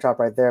your mic drop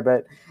right there.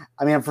 But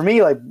I mean, for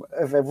me, like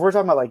if we're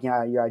talking about like,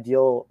 your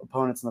ideal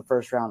opponents in the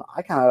first round,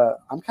 I'm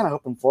kind of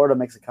hoping Florida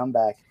makes a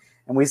comeback.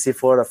 And we see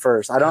Florida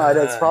first.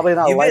 It's probably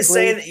not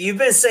likely. You've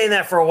been saying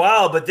that for a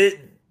while, but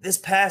this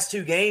past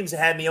two games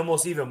had me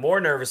almost even more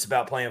nervous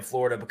about playing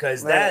Florida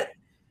because they're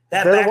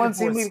the one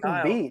team we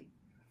can beat.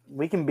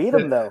 We can beat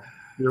them though,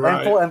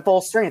 and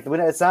full strength.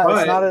 It's not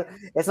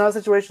a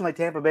situation like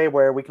Tampa Bay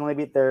where we can only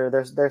beat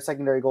their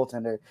secondary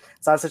goaltender.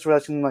 It's not a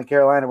situation like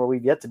Carolina where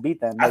we've yet to beat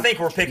them. I think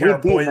we're picking our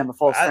poison. Them at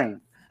full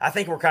strength. I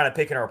think we're kind of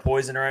picking our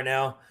poison right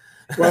now.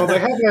 Well, they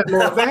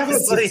have had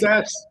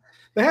success.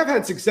 They have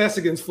had success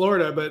against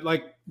Florida, but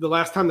like the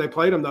last time they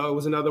played them, though, it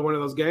was another one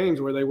of those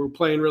games where they were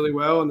playing really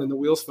well and then the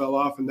wheels fell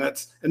off, and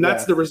that's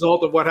the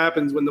result of what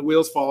happens when the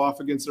wheels fall off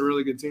against a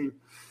really good team.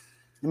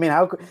 I mean,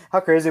 how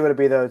crazy would it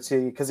be though?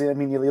 Because I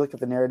mean, you look at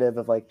the narrative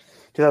of like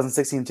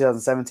 2016,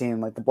 2017,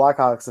 like the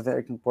Blackhawks,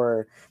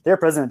 they were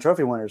President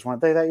Trophy winners,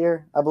 weren't they that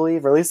year? I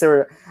believe, or at least they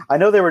were. I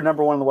know they were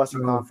number one in the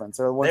Western Conference,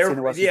 or one seed in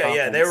the Western Conference.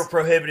 Yeah, they were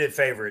prohibitive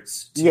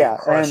favorites. To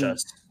crush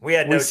us. We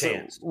had no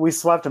chance. We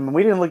swept them, and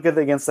we didn't look good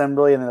against them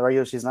really in the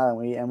regular season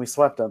either. And we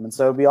swept them, and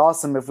so it'd be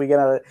awesome if we get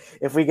done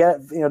with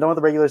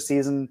the regular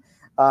season.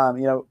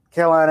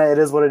 Carolina, it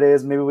is what it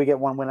is. Maybe we get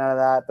one win out of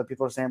that, but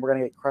people are saying we're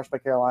going to get crushed by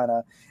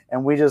Carolina,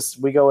 and we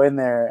go in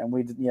there and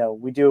we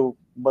do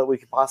what we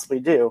could possibly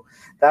do.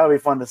 That would be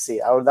fun to see.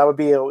 That would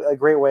be a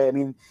great way. I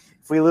mean,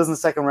 if we lose in the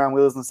second round, we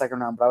lose in the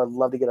second round, but I would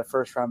love to get a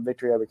first round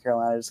victory over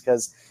Carolina just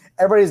because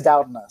everybody's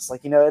doubting us.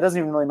 Like, it doesn't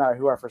even really matter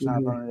who our first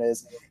round opponent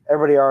is.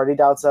 Everybody already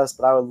doubts us,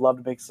 but I would love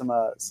to make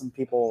some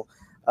people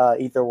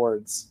eat their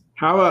words.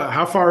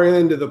 How far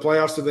into the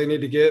playoffs do they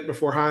need to get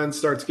before Hines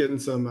starts getting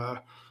some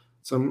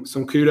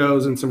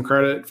kudos and some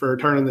credit for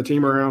turning the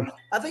team around?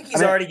 I think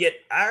I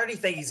already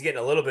think he's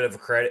getting a little bit of a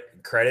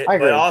credit,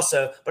 but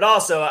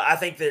also I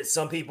think that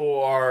some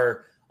people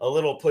are a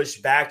little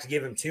pushed back to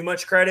give him too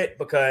much credit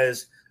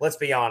because let's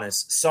be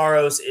honest,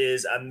 Saros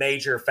is a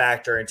major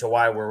factor into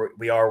why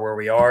we are where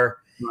we are.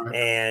 Right.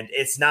 And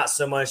it's not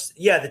so much.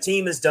 Yeah, the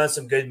team has done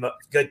some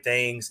good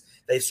things.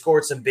 They've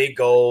scored some big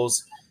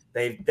goals.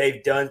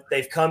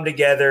 They've come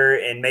together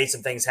and made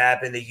some things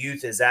happen. The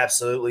youth has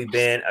absolutely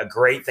been a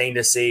great thing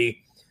to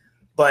see.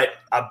 But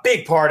a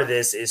big part of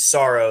this is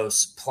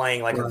Saros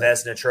playing like a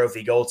Vezina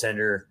Trophy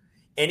goaltender.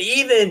 And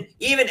even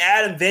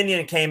Adam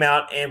Vinyan came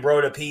out and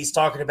wrote a piece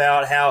talking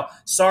about how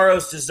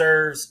Saros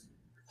deserves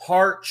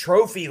Hart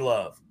Trophy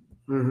love.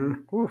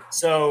 Mm-hmm.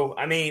 So,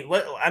 I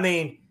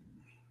mean,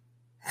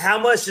 how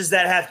much does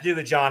that have to do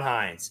with John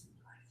Hines?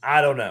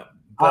 I don't know.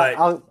 But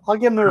I'll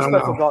give him the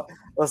respectful golf.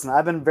 Listen,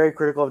 I've been very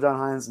critical of John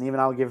Hines, and even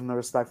I'll give him the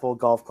respectful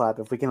golf clap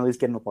if we can at least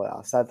get in the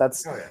playoffs.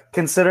 That's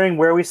considering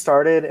where we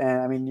started,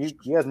 and I mean, you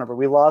guys remember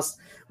we lost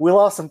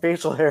some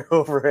facial hair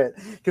over it.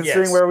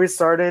 Considering where we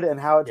started and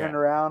how it turned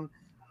around,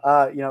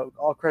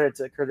 all credit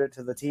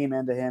to the team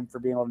and to him for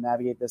being able to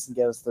navigate this and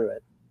get us through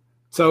it.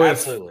 So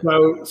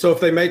if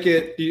they make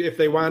it, if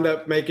they wind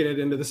up making it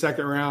into the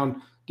second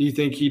round, do you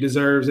think he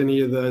deserves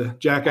any of the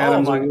Jack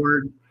Adams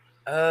award?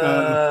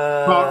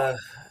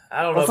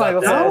 I don't know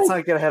about that. Let's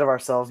not get ahead of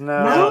ourselves. No.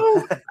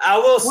 I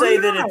will say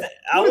that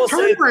I will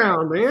say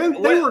turnaround,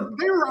 man. They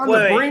were on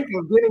the brink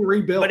of getting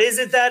rebuilt. But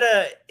isn't that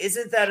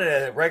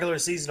a regular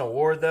season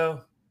award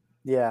though?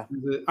 Yeah.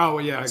 Oh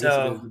yeah, I guess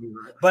it is.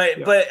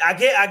 Right. But I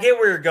get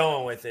where you're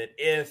going with it.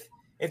 If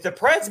the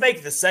Preds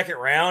make the second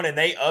round and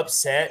they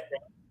upset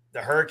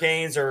the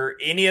Hurricanes or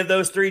any of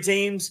those three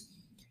teams,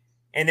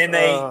 and then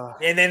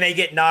they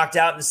get knocked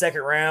out in the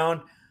second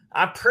round,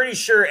 I'm pretty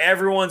sure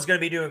everyone's going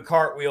to be doing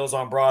cartwheels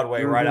on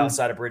Broadway right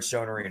outside of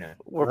Bridgestone Arena.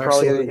 We're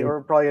probably going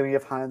to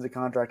give Hines a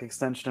contract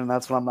extension, and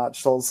that's what I'm not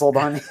sold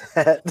on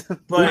yet.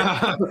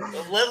 But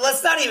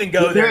let's not even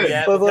go there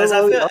yet.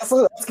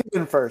 Let's get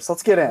in first.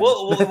 Let's get in.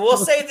 We'll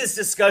save this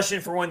discussion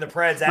for when the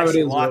Preds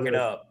actually lock it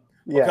up.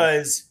 Yeah.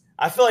 Because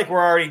I feel like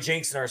we're already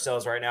jinxing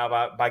ourselves right now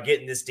by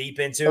getting this deep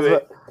into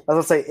it. I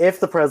was going to say, if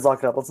the Preds lock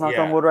it up, let's knock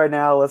on wood right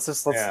now. Let's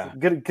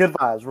good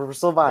vibes. We're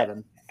still vibing.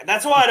 Yeah. And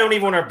that's why I don't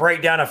even want to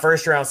break down a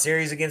first-round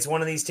series against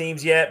one of these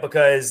teams yet,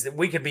 because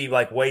we could be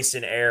like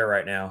wasting air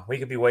right now. We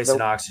could be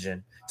wasting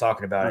oxygen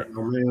talking about it.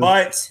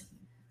 But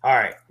all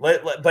right,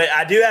 but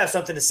I do have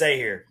something to say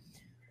here.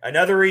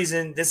 Another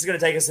reason, this is going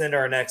to take us into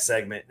our next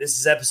segment. This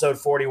is episode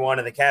 41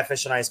 of the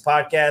Catfish and Ice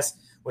podcast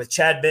with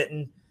Chad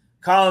Benton,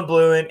 Colin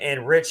Bluen,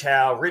 and Rich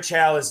Howe. Rich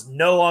Howe is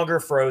no longer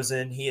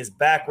frozen. He is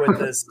back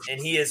with us, and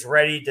he is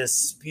ready to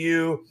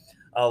spew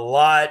a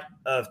lot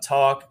of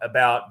talk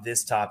about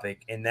this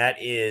topic, and that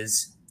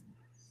is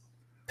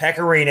Pekka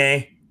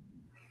Rinne.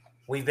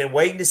 We've been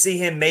waiting to see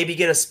him maybe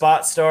get a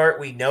spot start.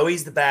 We know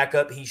he's the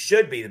backup. He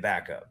should be the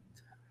backup.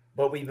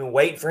 But we've been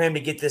waiting for him to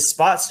get this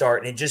spot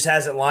start, and it just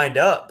hasn't lined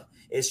up.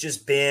 It's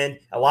just been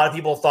 – a lot of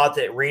people thought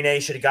that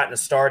Rinne should have gotten a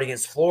start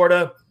against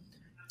Florida.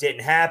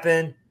 Didn't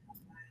happen.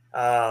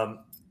 I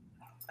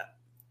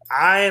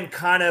am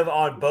kind of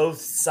on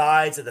both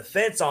sides of the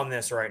fence on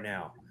this right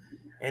now.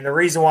 And the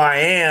reason why I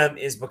am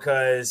is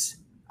because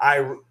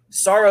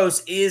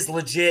Saros is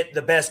legit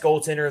the best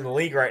goaltender in the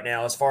league right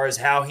now as far as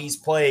how he's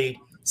played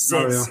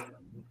since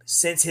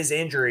his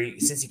injury,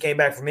 since he came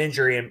back from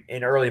injury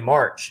in early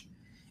March.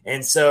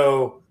 And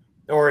so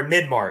 – or in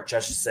mid-March, I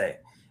should say.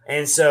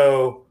 And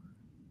so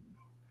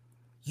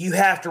you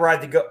have to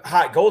ride the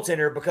hot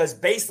goaltender because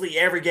basically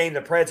every game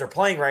the Preds are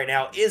playing right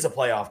now is a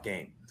playoff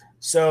game.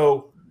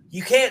 So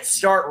you can't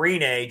start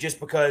Rinne just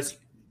because,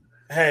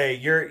 hey,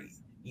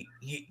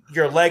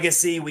 your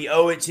legacy, we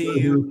owe it to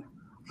you,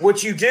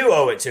 which you do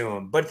owe it to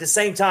him. But at the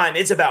same time,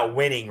 it's about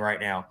winning right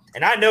now.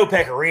 And I know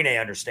Pekka Rinne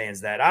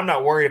understands that. I'm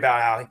not worried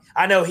about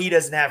I know he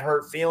doesn't have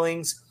hurt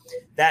feelings,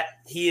 that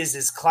he is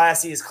as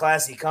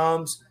classy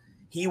comes.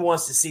 He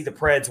wants to see the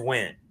Preds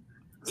win,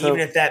 even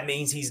if that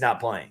means he's not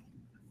playing.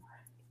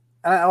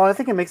 I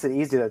think it makes it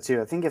easier,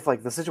 too. I think if,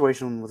 like, the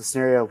situation with the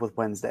scenario with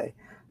Wednesday.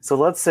 So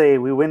let's say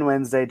we win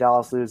Wednesday,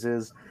 Dallas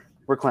loses,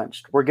 we're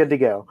clinched. We're good to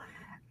go.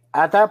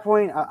 At that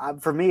point,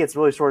 for me, it's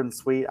really short and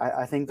sweet.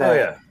 I think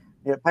that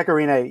Pekka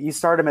Rinne, you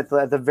start him at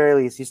the very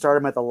least. You start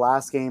him at the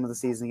last game of the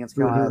season against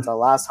Carolina. It's our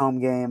last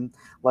home game.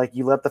 Like,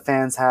 you let the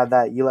fans have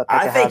that. You let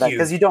Pekka have that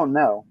because you don't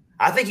know.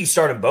 I think you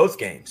start in both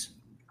games.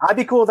 I'd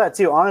be cool with that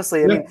too,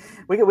 honestly. I mean,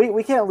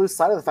 we can't lose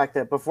sight of the fact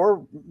that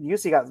before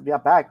UC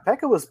got back,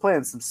 Pekka was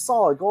playing some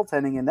solid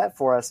goaltending in net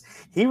for us.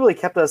 He really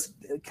kept us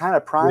kind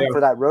of primed for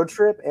that road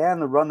trip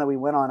and the run that we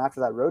went on after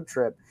that road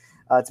trip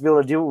to be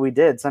able to do what we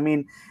did. So, I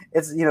mean,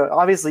 it's,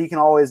 obviously you can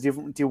always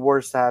do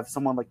worse to have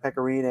someone like Pekka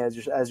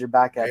Rinne as your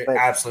backup. But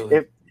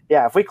absolutely.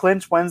 If we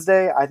clinch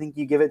Wednesday, I think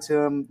you give it to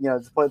him,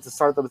 to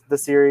start the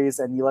series,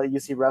 and you let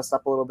UC rest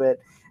up a little bit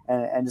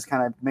and just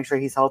kind of make sure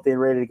he's healthy and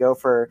ready to go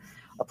for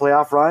a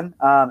playoff run.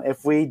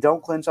 If we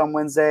don't clinch on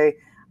Wednesday,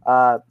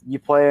 you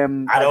play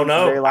him. I don't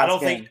know.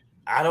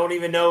 I don't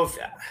even know if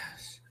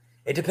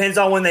it depends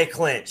on when they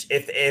clinch.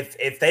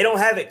 If they don't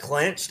have it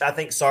clinched, I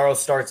think Saros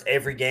starts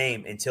every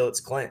game until it's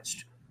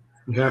clinched.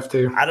 You have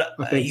to.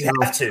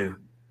 Have to.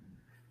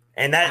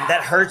 And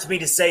that hurts me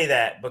to say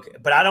that,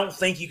 but I don't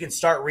think you can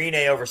start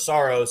Rinne over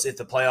Saros if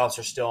the playoffs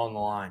are still on the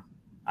line.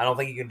 I don't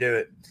think you can do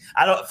it.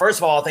 First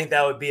of all, I think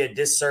that would be a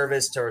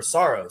disservice to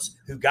Saros,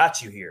 who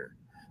got you here.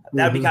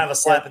 That would be kind of a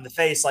slap in the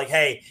face. Like,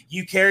 hey,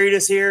 you carried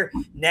us here.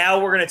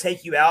 Now we're going to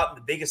take you out in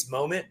the biggest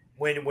moment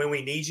when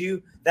we need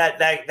you.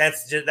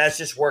 That's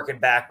just working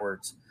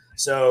backwards.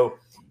 So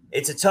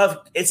it's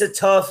a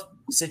tough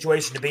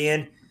situation to be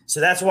in. So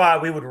that's why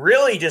we would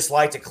really just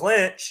like to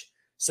clinch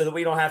so that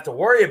we don't have to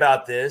worry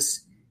about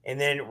this. And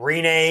then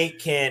Rinne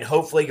can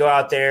hopefully go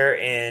out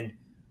there and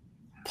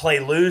play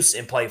loose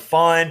and play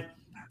fun,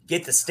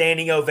 get the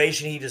standing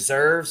ovation he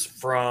deserves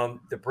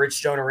from the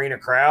Bridgestone Arena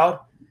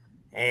crowd.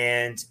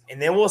 And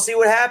then we'll see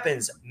what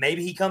happens.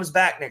 Maybe he comes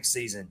back next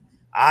season.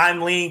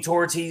 I'm leaning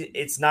towards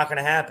it's not going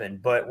to happen,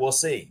 but we'll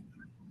see.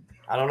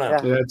 I don't know.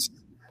 Yeah,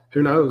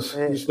 who knows?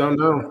 You just don't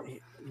know.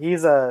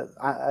 He's I'm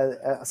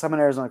an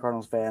Arizona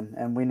Cardinals fan,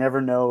 and we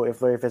never know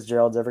if Larry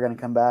Fitzgerald's ever going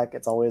to come back.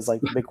 It's always like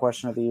the big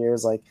question of the year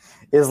is like,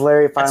 is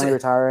Larry finally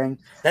retiring?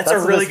 That's a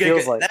really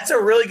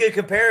good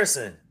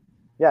comparison.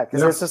 Yeah,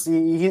 because it's just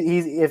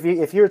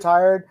if he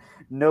retired,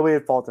 nobody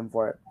would fault him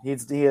for it.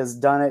 He has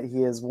done it.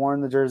 He has worn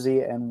the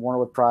jersey and worn it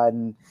with pride,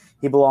 and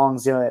he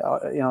belongs, in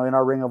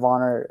our Ring of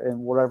Honor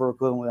and whatever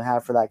equivalent we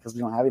have for that because we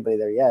don't have anybody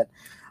there yet.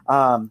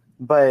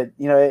 But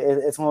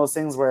it's one of those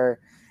things where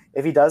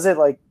if he does it,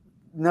 like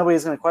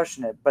nobody's going to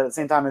question it. But at the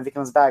same time, if he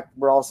comes back,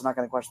 we're also not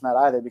going to question that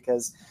either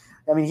because,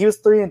 I mean, he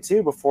was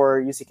 3-2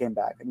 before UC came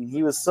back. I mean,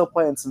 he was still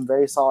playing some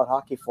very solid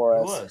hockey for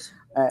us. He was.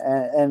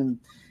 And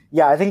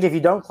Yeah, I think if you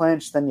don't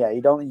clinch, then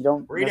you don't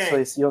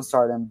necessarily you don't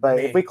start him. But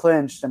if we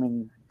clinched, I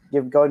mean, go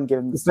ahead and give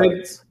him the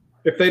starts.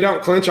 If they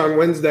don't clinch on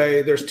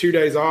Wednesday, there's 2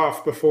 days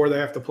off before they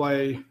have to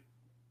play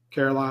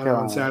Carolina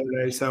on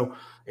Saturday. So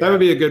that would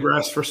be a good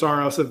rest for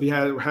Saros if he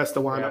has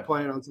to wind up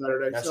playing on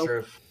Saturday. That's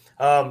true.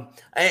 And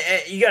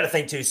you got to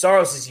think too,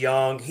 Saros is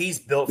young. He's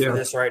built for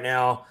this right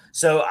now.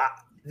 So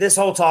this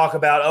whole talk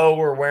about,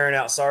 we're wearing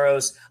out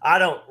Saros, I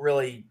don't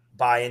really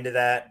buy into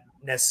that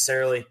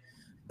necessarily.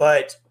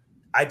 But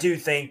I do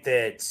think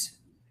that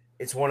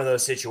it's one of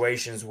those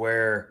situations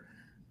where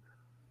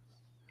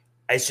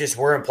it's just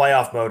we're in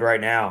playoff mode right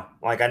now.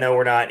 Like, I know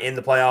we're not in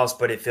the playoffs,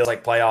 but it feels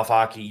like playoff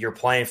hockey. You're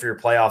playing for your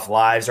playoff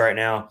lives right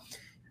now.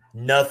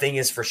 Nothing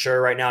is for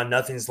sure right now.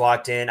 Nothing's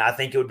locked in. I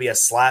think it would be a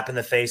slap in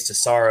the face to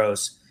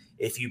Saros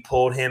if you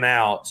pulled him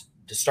out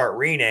to start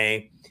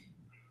Rene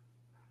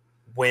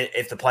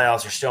if the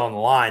playoffs are still on the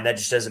line. That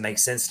just doesn't make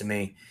sense to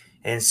me.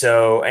 And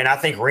I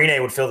think Rene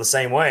would feel the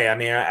same way. I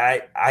mean,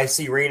 I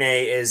see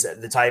Rene as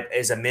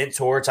a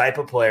mentor type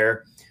of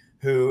player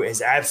who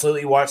has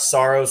absolutely watched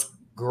Saros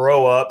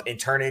grow up and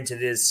turn into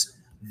this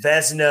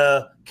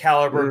Vezina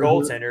caliber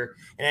goaltender.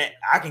 And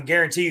I can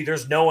guarantee you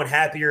there's no one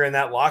happier in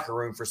that locker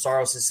room for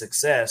Saros'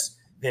 success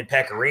than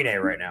Pekka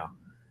Rinne right now.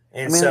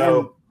 And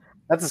and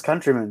that's his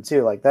countryman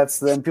too. Like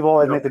and people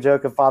always make the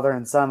joke of father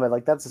and son, but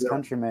like that's his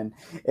countryman.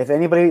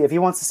 If he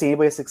wants to see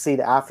anybody succeed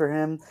after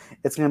him,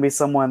 it's going to be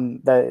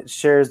someone that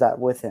shares that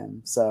with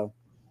him. So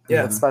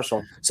it's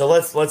special. So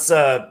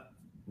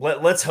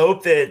let's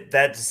hope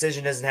that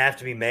decision doesn't have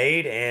to be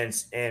made,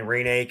 and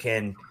Rene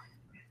can.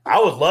 I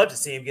would love to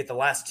see him get the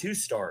last 2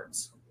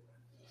 starts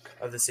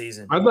of the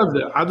season. I'd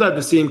love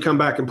to see him come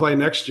back and play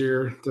next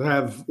year, to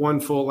have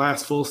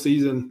last full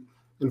season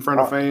in front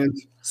of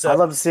fans. So I'd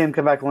love to see him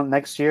come back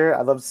next year.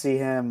 I'd love to see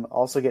him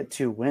also get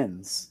 2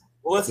 wins.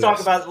 Well, let's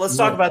talk about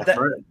that.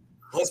 Right.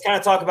 Let's kind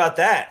of talk about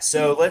that.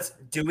 So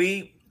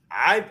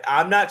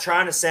I'm not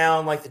trying to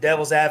sound like the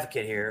devil's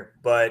advocate here,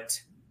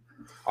 but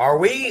are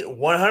we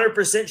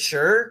 100%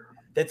 sure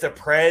that the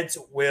Preds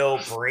will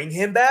bring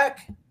him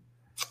back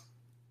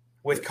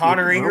with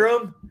Connor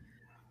Ingram?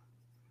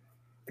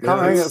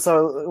 Connor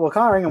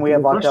Ingram, we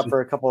have locked up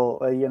for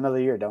another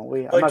year, don't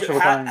we? I'm not sure.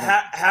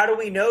 How do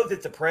we know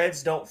that the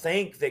Preds don't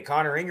think that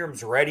Connor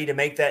Ingram's ready to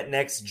make that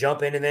next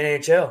jump into the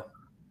NHL?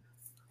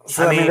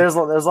 So, I mean, there's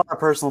a lot of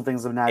personal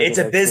things of It's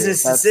a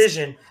business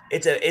decision.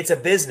 It's a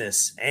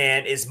business,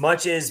 and as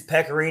much as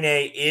Pekka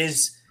Rinne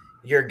is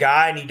your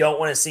guy, and you don't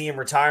want to see him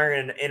retire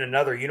in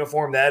another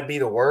uniform, that'd be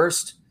the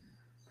worst.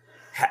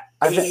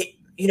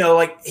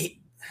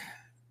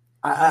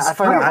 I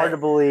find it hard to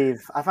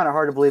believe. I find it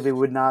hard to believe he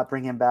would not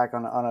bring him back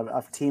on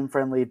a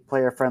team-friendly,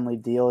 player-friendly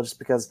deal, just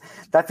because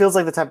that feels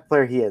like the type of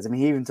player he is. I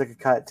mean, he even took a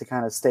cut to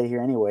kind of stay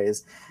here,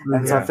 anyways,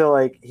 and so I feel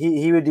like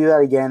he would do that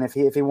again if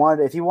he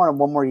wanted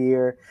one more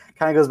year.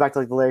 Kind of goes back to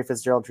like the Larry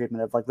Fitzgerald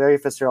treatment of like Larry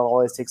Fitzgerald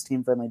always takes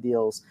team-friendly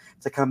deals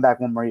to come back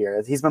one more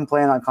year. He's been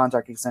playing on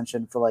contract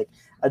extension for like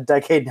a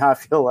decade now, I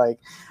feel like.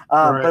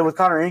 But with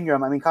Connor Ingram,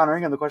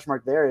 the question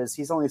mark there is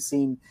he's only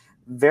seen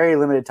very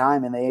limited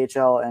time in the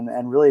AHL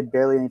and really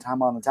barely any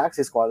time on the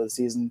taxi squad this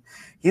season.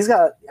 He's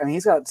got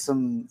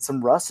some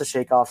rust to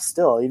shake off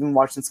still, even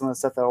watching some of the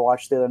stuff that I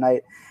watched the other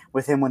night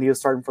with him when he was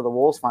starting for the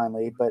Wolves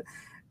finally. But,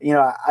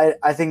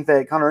 I think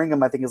that Connor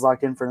Ingram, is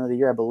locked in for another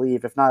year, I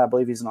believe. If not, I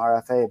believe he's an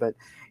RFA. But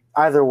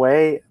either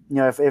way,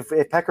 if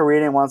Pekka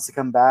Rinne wants to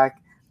come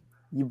back,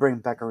 you bring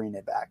Pekka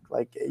Rinne back.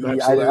 Like,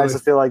 I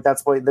just feel like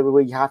that's what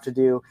you have to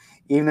do.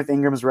 Even if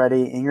Ingram's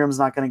ready, Ingram's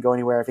not going to go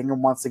anywhere. If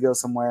Ingram wants to go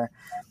somewhere,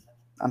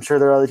 I'm sure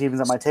there are other teams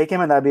that might take him,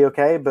 and that'd be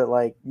okay. But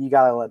like, you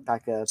gotta let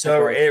Pekka.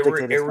 So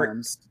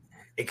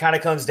it kind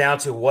of comes down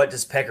to what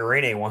does Pekka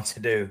Rinne want to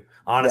do.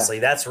 Honestly,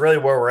 that's really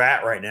where we're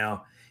at right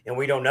now, and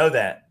we don't know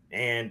that.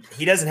 And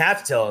he doesn't have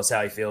to tell us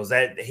how he feels.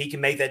 That he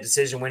can make that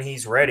decision when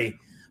he's ready.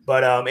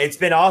 But it's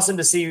been awesome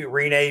to see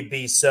Rinne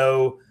be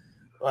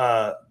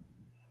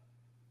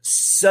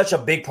such a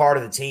big part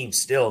of the team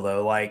still,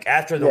 though. Like,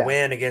 after the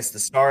win against the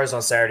Stars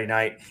on Saturday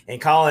night,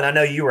 and Colin, I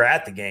know you were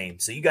at the game,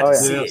 so you got to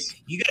see it.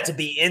 You got to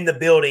be in the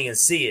building and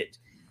see it.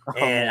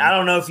 And I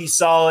don't know if you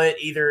saw it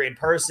either in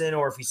person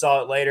or if you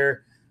saw it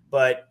later,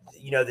 but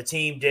the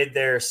team did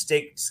their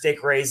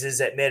stick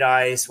raises at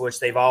mid-ice, which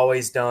they've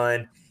always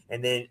done.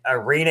 And then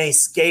Rinne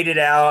skated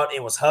out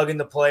and was hugging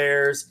the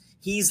players.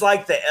 He's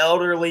like the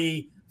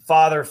elderly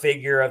father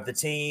figure of the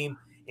team,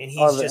 and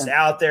he's just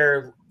out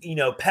there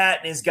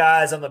patting his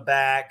guys on the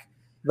back.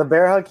 The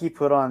bear hug he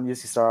put on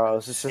UC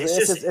Saros,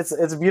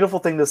 it's a beautiful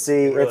thing to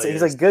see. Really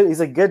he's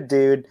a good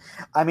dude.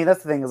 I mean,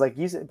 that's the thing is like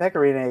Pekka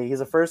Rinne, he's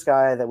the first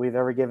guy that we've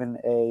ever given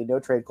a no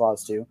trade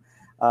clause to.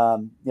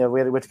 We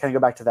had to kind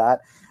of go back to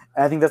that.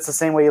 And I think that's the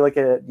same way you look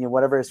at it,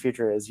 whatever his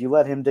future is. You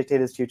let him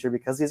dictate his future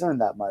because he's earned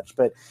that much.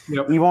 But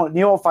you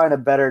won't find a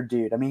better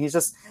dude. I mean, he's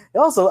just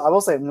also, I will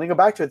say, I'm going to go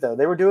back to it though.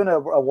 They were doing a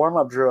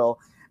warm-up drill.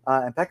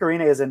 And Pekka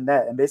Rinne is in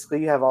net, and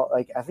basically you have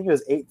I think it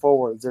was 8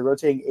 forwards. They're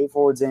rotating 8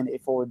 forwards in,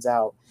 8 forwards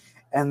out,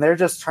 and they're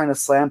just trying to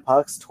slam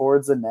pucks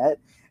towards the net.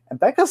 And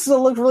Pekka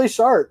still looked really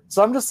sharp.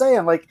 So I'm just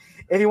saying, like,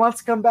 if he wants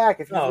to come back,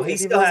 if he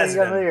still has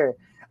another year,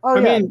 Oh, I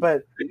yeah, mean,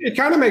 but it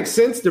kind of makes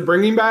sense to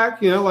bring him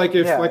back. Like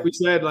if, yeah. like we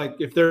said, like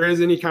if there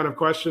is any kind of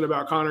question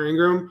about Connor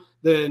Ingram,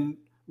 then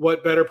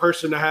what better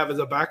person to have as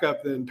a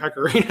backup than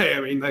Pecorine?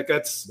 I mean, like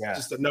that's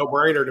just a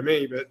no-brainer to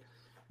me. But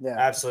yeah,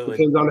 absolutely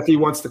depends on if he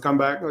wants to come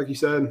back, like you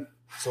said.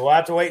 So we'll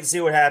have to wait and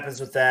see what happens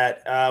with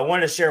that. I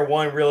wanted to share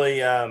one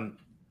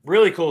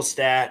really cool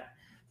stat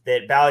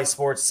that Bally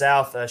Sports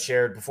South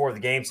shared before the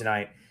game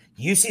tonight.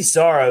 UC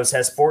Saros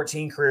has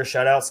 14 career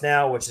shutouts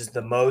now, which is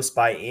the most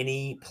by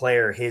any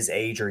player his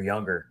age or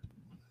younger.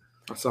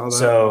 I saw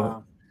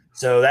that.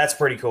 So that's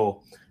pretty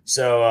cool.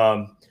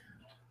 So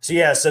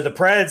the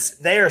Preds,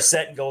 they are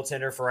set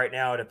goaltender for right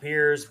now, it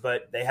appears,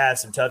 but they have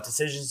some tough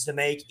decisions to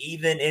make,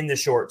 even in the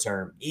short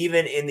term.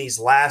 Even in these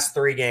last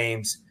 3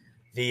 games,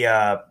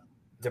 the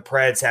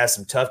Preds have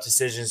some tough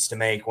decisions to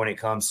make when it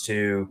comes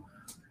to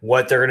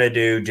what they're going to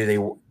do.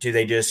 Do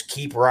they just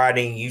keep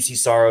riding UC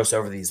Saros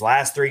over these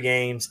last 3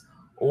 games,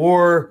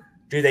 or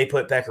do they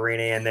put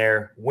Pecorine in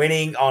there?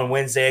 Winning on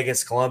Wednesday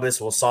against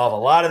Columbus will solve a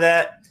lot of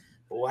that,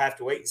 but we'll have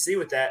to wait and see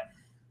with that.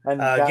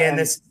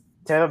 This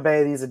Tampa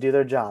Bay needs to do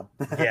their job.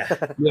 Yeah.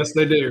 Yes,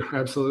 they do.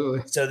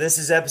 Absolutely. So this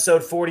is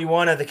episode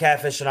 41 of the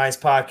Catfish and Ice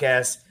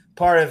podcast,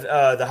 part of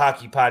the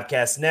Hockey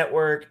Podcast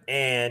Network,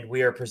 and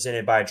we are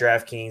presented by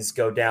DraftKings.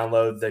 Go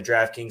download the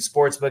DraftKings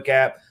Sportsbook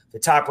app, the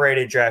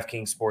top-rated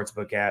DraftKings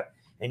Sportsbook app,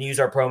 and use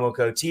our promo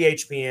code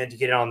THPN to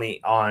get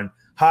on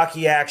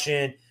hockey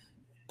action,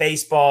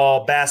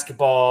 baseball,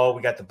 basketball.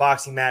 We got the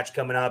boxing match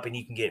coming up, and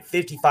you can get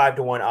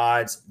 55-1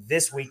 odds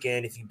this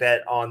weekend if you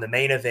bet on the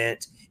main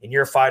event and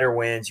your fighter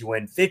wins. You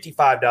win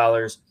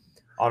 $55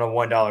 on a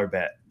 $1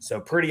 bet. So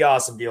pretty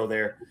awesome deal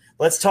there.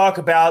 Let's talk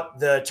about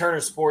the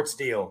Turner Sports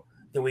deal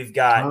that we've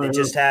got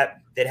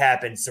that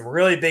happened. Some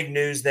really big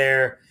news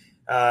there.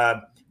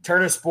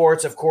 Turner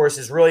Sports, of course,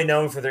 is really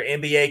known for their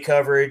NBA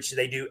coverage.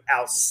 They do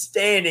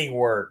outstanding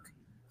work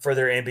for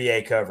their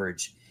NBA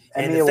coverage.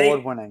 NBA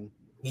award-winning.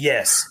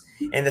 Yes.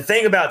 And the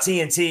thing about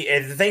TNT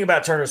and the thing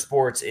about Turner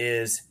Sports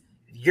is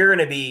you're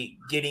going to be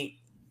getting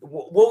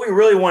what we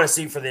really want to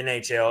see for the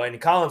NHL, and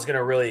Colin's going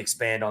to really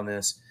expand on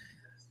this,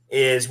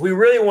 is we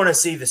really want to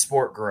see the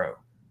sport grow.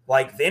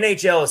 Like the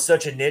NHL is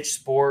such a niche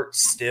sport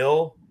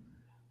still,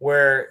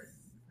 where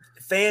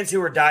fans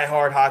who are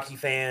diehard hockey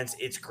fans,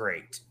 it's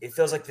great. It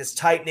feels like this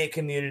tight-knit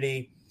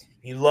community.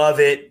 You love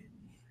it.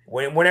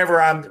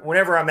 Whenever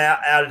I'm out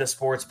at a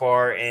sports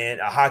bar and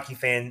a hockey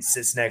fan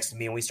sits next to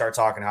me and we start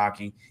talking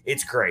hockey,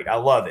 it's great. I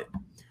love it.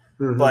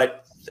 Mm-hmm.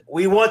 But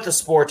we want the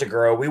sport to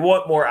grow. We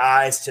want more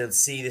eyes to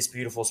see this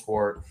beautiful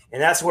sport. And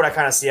that's what I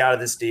kind of see out of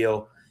this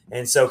deal.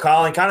 And so,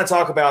 Colin, kind of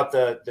talk about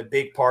the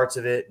big parts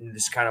of it and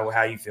just kind of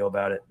how you feel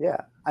about it.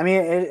 Yeah. I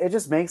mean, it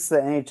just makes the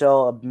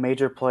NHL a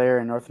major player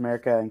in North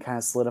America and kind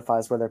of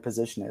solidifies where their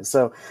position is.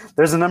 So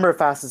there's a number of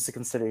facets to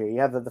consider here. You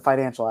have the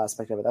financial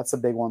aspect of it. That's a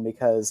big one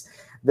because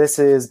this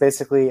is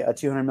basically a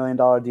 $200 million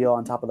deal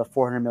on top of the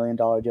 $400 million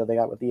deal they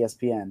got with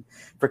ESPN.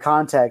 For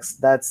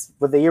context, that's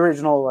with the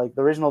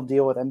original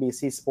deal with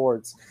NBC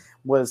Sports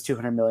was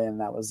 $200 million,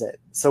 and that was it.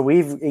 So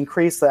we've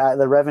increased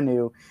the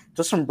revenue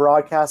just from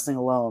broadcasting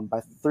alone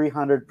by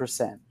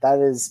 300%.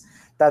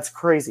 That's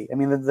crazy. I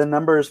mean, the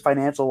numbers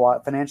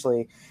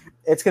financially,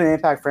 it's going to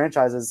impact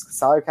franchises.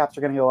 Salary caps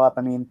are going to go up.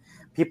 I mean,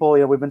 people,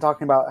 we've been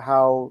talking about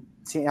how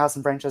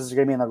some franchises are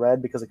going to be in the red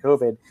because of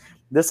COVID.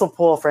 This will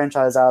pull a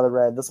franchise out of the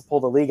red. This will pull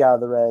the league out of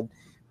the red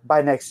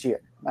by next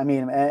year. I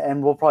mean,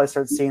 and we'll probably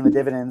start seeing the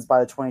dividends by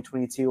the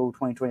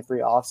 2022-2023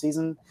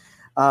 offseason.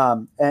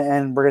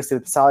 And we're going to see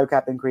the salary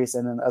cap increase,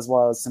 and then as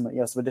well as some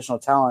additional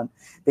talent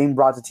being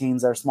brought to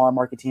teams that are smaller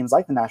market teams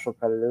like the Nashville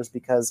Predators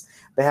because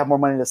they have more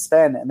money to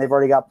spend, and they've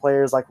already got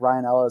players like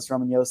Ryan Ellis,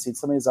 Roman Josi,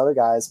 some of these other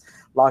guys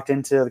locked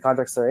into the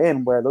contracts they're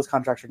in, where those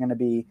contracts are going to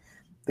be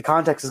 – the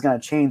context is going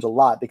to change a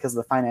lot because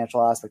of the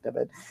financial aspect of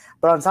it.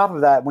 But on top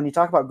of that, when you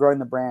talk about growing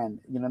the brand,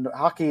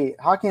 hockey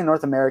in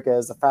North America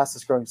is the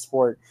fastest growing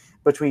sport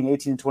between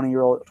 18 and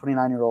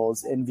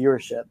 29-year-olds in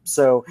viewership.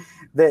 So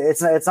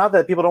it's not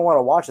that people don't want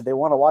to watch it. They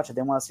want to watch it.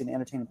 They want to see an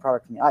entertaining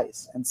product on the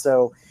ice. And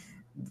so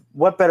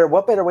what better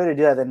way to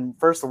do that than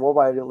first the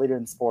worldwide leader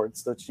in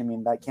sports, which, I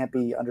mean, that can't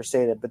be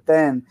understated. But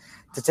then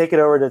to take it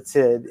over to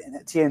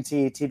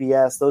TNT,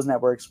 TBS, those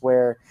networks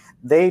where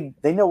they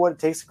know what it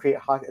takes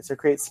to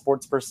create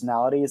sports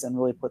personalities and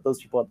really put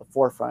those people at the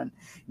forefront.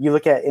 You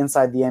look at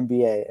Inside the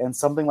NBA, and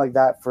something like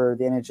that for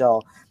the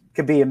NHL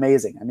could be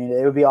amazing. I mean,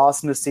 it would be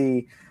awesome to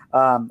see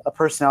a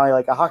personality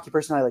like a hockey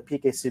personality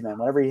like PK Subban,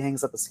 whenever he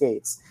hangs up the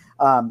skates,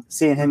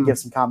 seeing him give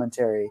some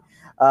commentary,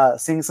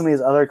 seeing some of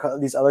these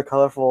other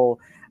colorful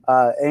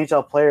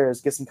NHL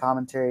players give some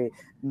commentary.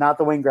 Not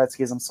the Wayne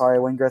Gretzky's. I'm sorry,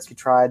 Wayne Gretzky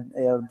tried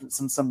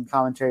some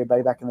commentary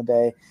back in the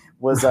day.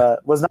 Was not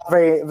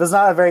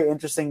a very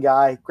interesting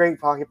guy. Great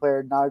hockey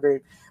player, not a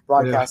great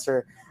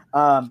broadcaster.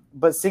 Yeah.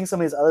 But seeing some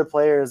of these other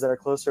players that are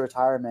close to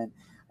retirement.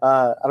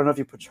 I don't know if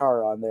you put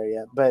Chara on there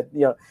yet, but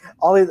a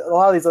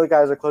lot of these other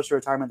guys are close to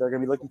retirement. They're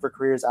going to be looking for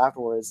careers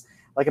afterwards,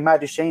 like a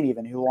Matt Duchene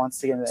even, who wants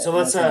to get into. So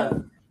let's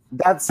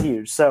that's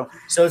huge. So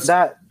it's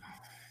that.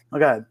 Oh,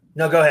 go ahead.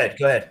 No, go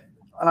ahead.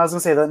 And I was going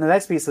to say that the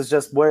next piece is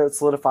just where it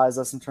solidifies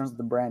us in terms of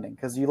the branding,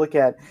 because you look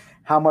at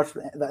how much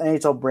the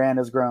NHL brand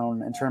has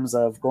grown in terms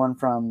of going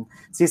from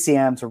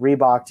CCM to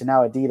Reebok to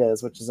now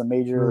Adidas, which is a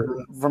major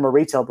from a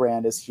retail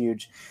brand, is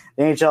huge.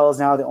 The NHL is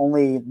now the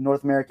only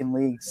North American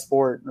league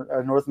sport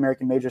or North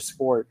American major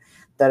sport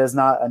that is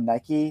not a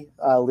Nike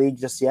league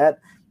just yet.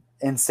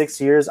 In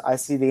 6 years, I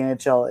see the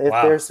NHL, if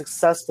they're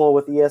successful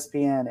with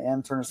ESPN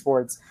and Turner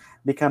Sports,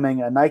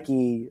 becoming a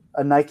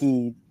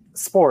Nike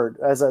sport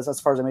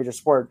as far as a major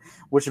sport,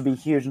 which would be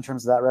huge in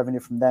terms of that revenue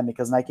from them,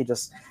 because Nike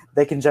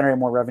they can generate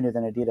more revenue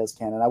than Adidas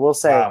can. And I will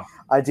say,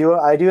 I do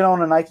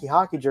own a Nike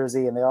hockey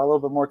jersey, and they are a little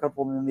bit more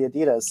comfortable than the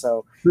Adidas,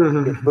 so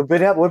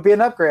it would be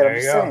an upgrade. I'm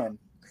just saying.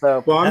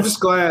 So, well, I'm just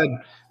glad.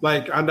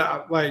 I'm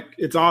not,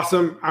 it's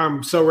awesome.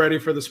 I'm so ready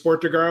for the sport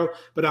to grow,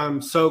 but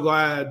I'm so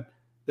glad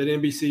that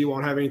NBC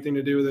won't have anything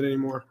to do with it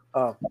anymore.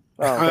 I'm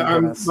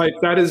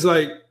that is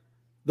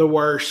the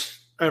worst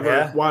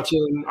ever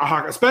watching a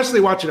hockey, especially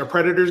watching a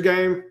Predators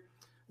game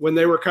when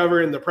they were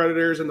covering the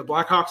Predators and the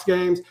Blackhawks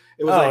games.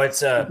 It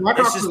was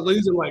Blackhawks were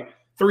losing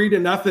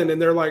 3-0,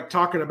 and they're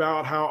talking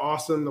about how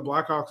awesome the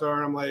Blackhawks are.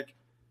 And I'm like,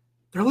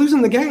 they're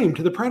losing the game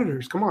to the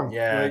Predators. Come on.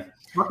 Yeah.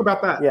 Talk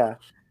about that. Yeah.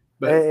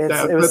 But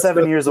it was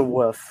 7 years of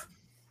woof.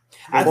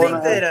 I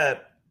think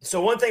that so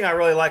one thing I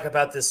really like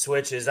about this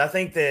switch is I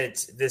think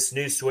that this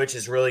new switch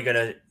is really going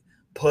to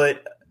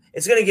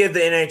give the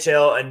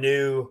NHL a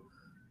new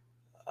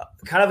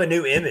kind of a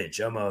new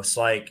image almost,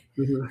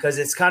 because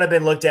it's kind of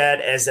been looked at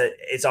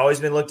it's always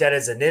been looked at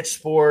as a niche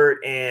sport.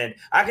 And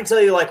I can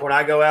tell you, when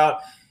I go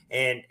out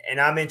and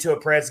I'm into a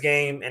Preds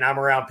game and I'm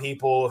around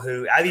people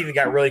who I've even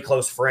got really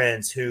close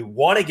friends who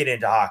want to get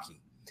into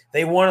hockey.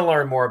 They want to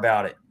learn more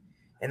about it.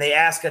 And they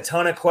ask a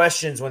ton of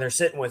questions when they're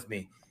sitting with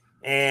me.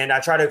 And I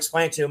try to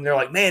explain to them. They're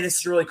like, man, this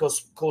is a really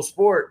cool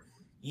sport.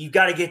 You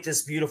got to get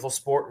this beautiful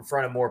sport in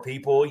front of more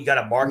people. You got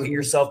to market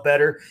yourself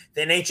better.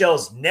 The NHL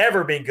has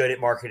never been good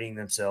at marketing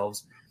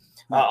themselves.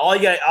 All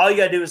you got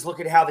to do is look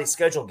at how they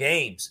schedule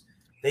games.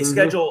 They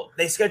schedule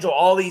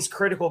all these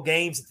critical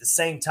games at the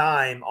same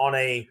time on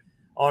a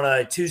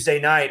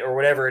Tuesday night or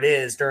whatever it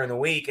is during the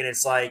week, and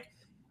it's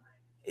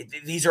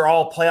these are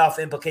all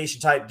playoff implication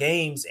type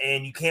games,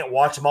 and you can't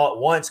watch them all at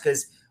once,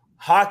 because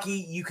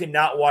hockey, you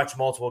cannot watch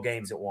multiple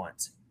games at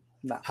once.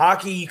 No.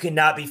 Hockey, you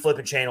cannot be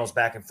flipping channels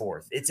back and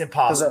forth. It's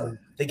impossible.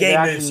 The game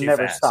moves too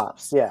never fast.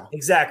 Stops. Yeah,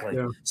 exactly.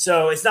 Yeah.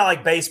 So it's not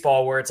like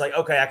baseball where it's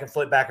okay, I can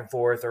flip back and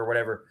forth or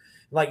whatever.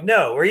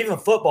 No, or even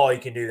football, you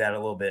can do that a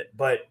little bit,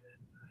 but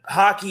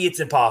hockey, it's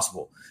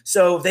impossible.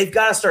 So they've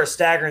got to start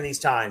staggering these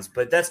times,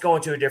 but that's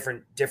going to a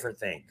different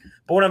thing.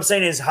 But what I'm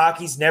saying is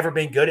hockey's never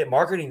been good at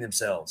marketing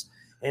themselves.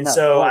 And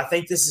I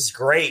think this is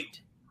great.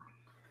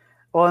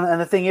 Well, and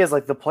the thing is,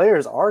 the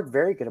players are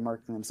very good at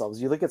marketing themselves.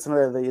 You look at some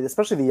of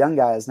especially the young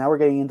guys. Now we're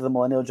getting into the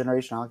millennial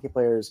generation hockey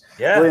players,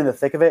 really in the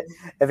thick of it.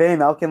 Evander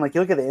Malkin, you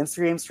look at the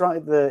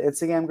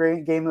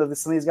Instagram game of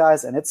some of these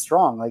guys, and it's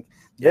strong.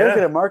 They're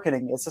good at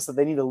marketing. It's just that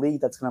they need a league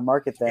that's going to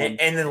market them.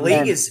 And the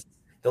league is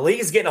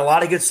getting a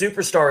lot of good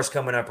superstars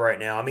coming up right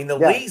now. I mean, the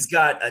league's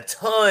got a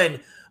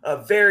ton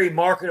of very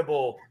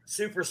marketable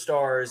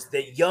superstars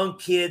that young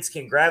kids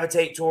can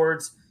gravitate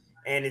towards.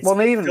 And it's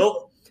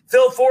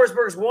Phil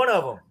Forsberg's one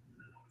of them.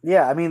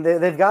 Yeah, I mean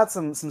they've got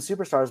some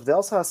superstars, but they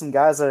also have some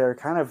guys that are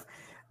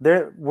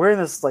we're in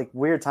this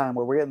weird time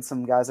where we're getting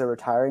some guys that are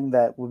retiring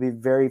that would be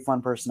very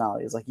fun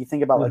personalities. You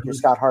think about your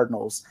Scott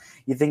Hartnells,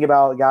 you think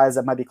about guys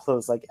that might be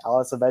close like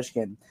Alex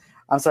Ovechkin.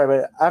 I'm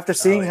sorry, but after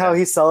seeing how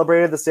he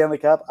celebrated the Stanley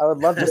Cup, I would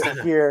love just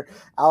to hear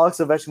Alex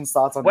Ovechkin's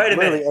thoughts on Wait a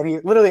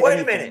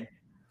minute.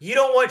 You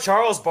don't want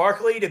Charles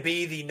Barkley to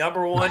be the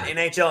number one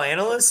NHL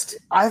analyst?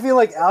 I feel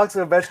like Alex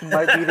Ovechkin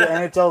might be the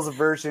NHL's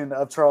version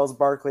of Charles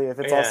Barkley if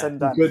it's all said and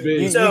done. Could be.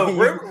 You give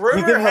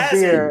him a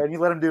beer and you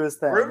let him do his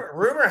thing.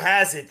 Rumor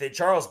has it that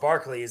Charles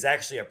Barkley is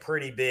actually a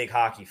pretty big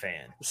hockey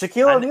fan.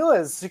 Shaquille O'Neal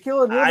knows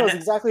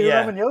exactly who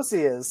Roman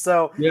Yossi is.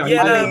 So did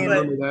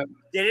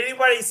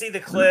anybody see the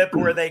clip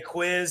where they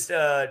quizzed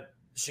Shaq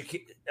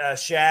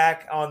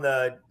on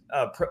the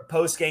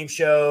post-game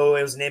show?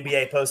 It was an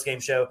NBA post-game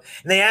show,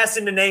 and they asked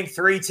him to name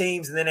 3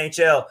 teams in the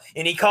NHL,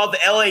 and he called the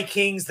LA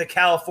Kings the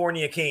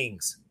California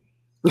Kings.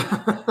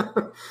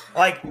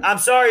 I'm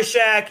sorry,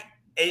 Shaq.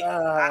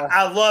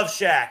 I love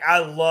Shaq. I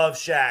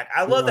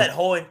love that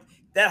whole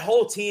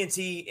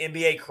TNT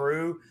NBA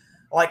crew.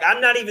 I'm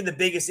not even the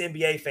biggest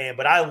NBA fan,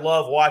 but I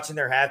love watching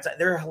their halftime.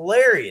 They're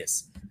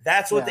hilarious.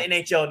 That's what the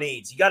NHL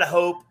needs. You got to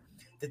hope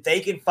that they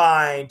can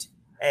find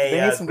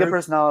they need some good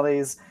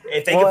personalities.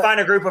 If they can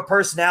find a group of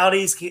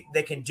personalities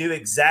that can do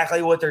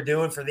exactly what they're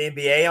doing for the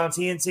NBA on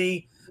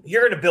TNT,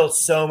 you're going to build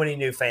so many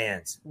new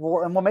fans.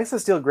 Well, and what makes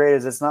this deal great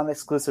is it's not an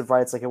exclusive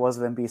rights like it was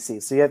with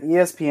NBC. So you have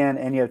ESPN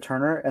and you have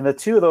Turner, and the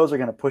two of those are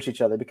going to push each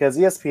other because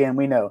ESPN,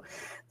 we know,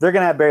 they're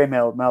going to have Barry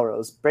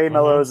Melrose. Barry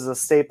Melrose is a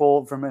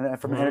staple from an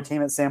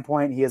entertainment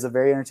standpoint. He is a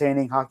very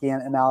entertaining hockey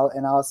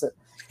analysis.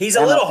 He's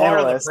a little hard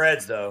on the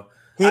Preds, though.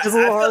 He is a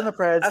little hard on the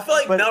Preds. I feel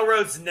like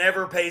Melrose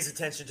never pays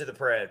attention to the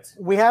Preds.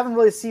 We haven't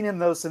really seen him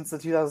though since the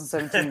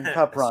 2017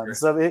 Cup run, true.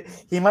 So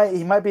he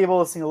might be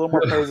able to sing a little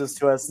more praises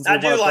to us. Since I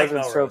do like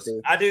Melrose.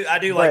 Trophy. I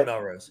do like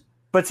Melrose.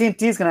 But Team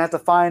T is going to have to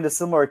find a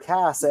similar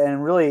cast,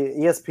 and really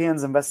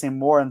ESPN's investing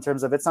more in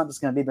terms of it's not just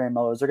going to be Barry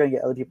Melrose; they're going to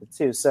get other people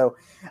too. So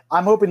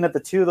I'm hoping that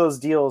the two of those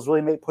deals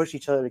really push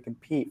each other to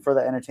compete for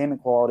the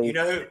entertainment quality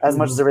as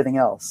much as everything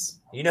else.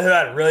 You know who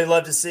I'd really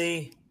love to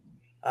see?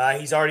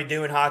 He's already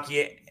doing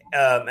hockey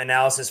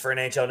analysis for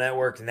NHL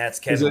Network, and that's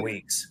Kevin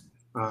Weeks.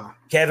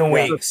 Kevin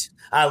Weeks.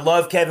 I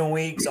love Kevin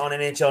Weeks on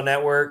NHL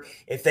Network.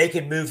 If they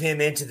could move him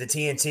into the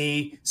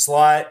TNT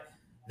slot,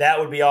 that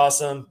would be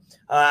awesome.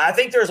 I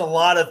think there's a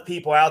lot of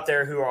people out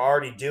there who are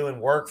already doing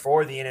work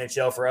for the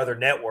NHL for other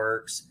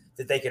networks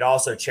that they could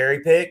also cherry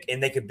pick,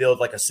 and they could build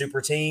like a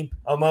super team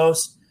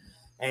almost.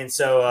 And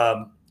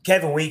so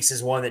Kevin Weeks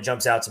is one that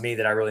jumps out to me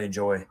that I really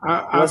enjoy.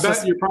 I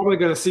bet you're probably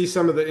going to see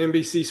some of the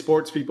NBC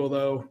sports people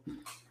though.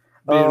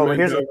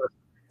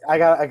 I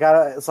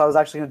got. So I was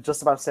actually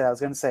just about to say. I was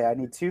going to say I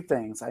need two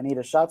things. I need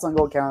a shots on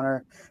goal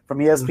counter from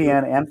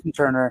ESPN and from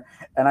Turner,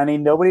 and I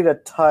need nobody to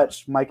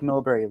touch Mike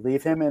Milbury.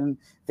 Leave him in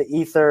the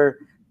ether.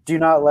 Do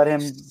not let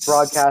him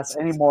broadcast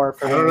anymore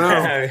for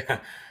them.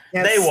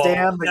 They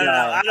won't. No,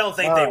 I don't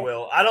think they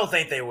will. I don't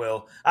think they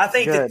will. I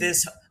think that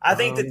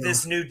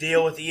this new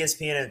deal with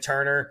ESPN and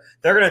Turner,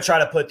 they're going to try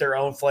to put their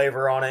own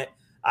flavor on it.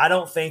 I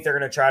don't think they're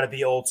going to try to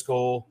be old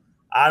school.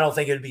 I don't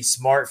think it would be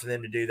smart for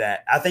them to do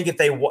that. I think if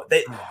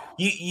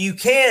you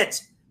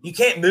can't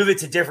move it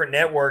to different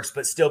networks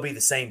but still be the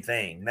same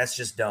thing. That's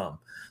just dumb.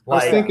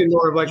 Like, I was thinking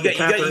more of like the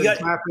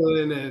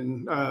Kaplan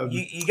and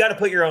you got to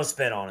put your own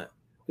spin on it.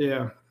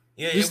 Yeah.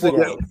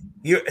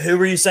 Who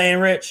were you saying,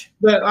 Rich?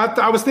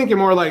 I was thinking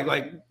more like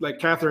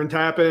Catherine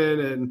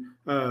Tappan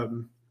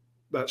and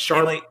that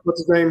Sharp.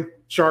 What's his name?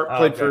 Sharp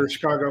played for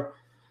Chicago.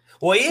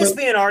 Well,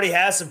 ESPN already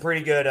has some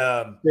pretty good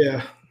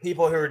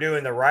people who are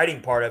doing the writing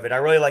part of it. I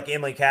really like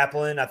Emily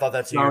Kaplan. I thought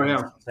that's who you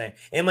were saying.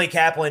 Emily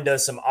Kaplan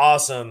does some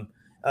awesome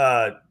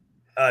NHL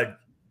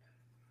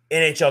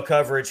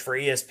coverage for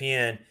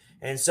ESPN.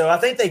 And so I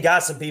think they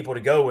got some people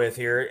to go with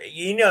here.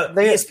 You know,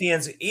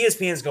 ESPN's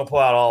going to pull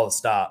out all the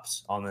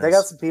stops on this. They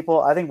got some people.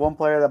 I think one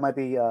player that might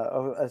be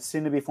a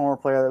soon-to-be former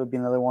player that would be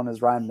another one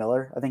is Ryan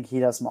Miller. I think he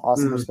has some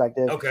awesome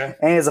perspective. Okay.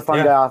 And he's a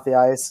fun guy off the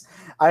ice.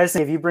 I just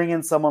think if you bring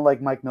in someone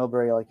like Mike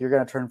Milbury, like you're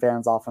going to turn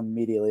fans off him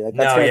immediately. Like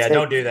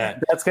don't do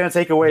that. That's going to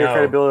take away your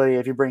credibility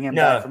if you bring him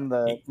back from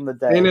the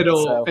dead. And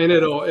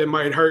it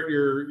might hurt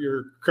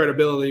your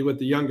credibility with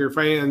the younger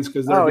fans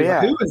because they're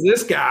like, who is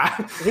this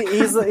guy?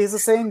 he's the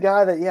same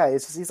guy that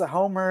he's a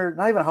homer,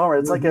 not even a homer.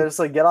 It's just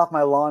like get off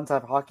my lawn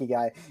type hockey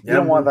guy. You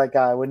don't want that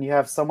guy when you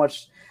have so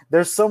much.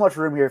 There's so much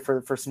room here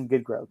for some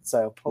good growth.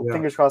 So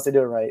fingers crossed they do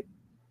it right.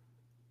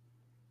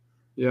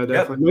 Yeah,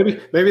 definitely.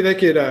 Maybe they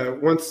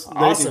could once.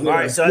 Awesome. All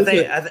right, so I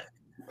think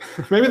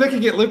maybe they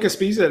could get Lucas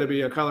Pisa to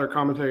be a color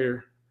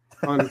commentator.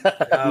 On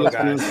gosh.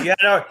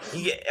 All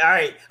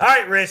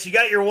right, Rich. You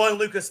got your one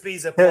Lucas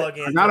Pisa plug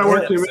in. Not a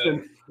word too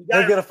in.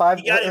 He'll get a 5.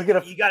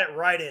 You got it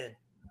right in.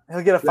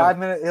 He'll get a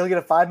 5-minute. He'll get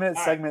a 5-minute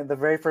segment the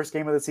very first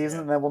game of the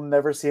season, and then we'll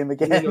never see him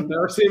again. You'll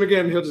never see him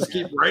again. He'll just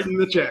keep writing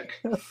the check,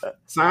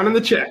 signing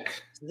the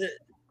check.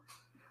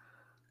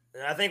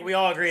 I think we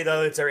all agree,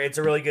 though, it's a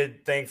really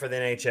good thing for the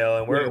NHL,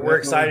 and we're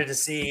excited to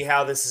see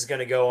how this is going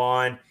to go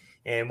on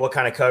and what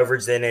kind of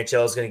coverage the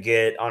NHL is going to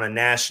get on a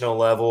national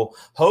level.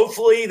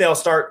 Hopefully, they'll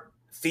start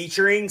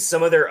featuring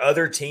some of their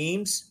other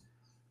teams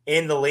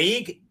in the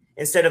league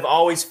instead of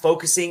always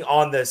focusing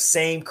on the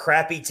same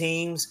crappy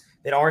teams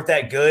that aren't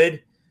that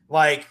good.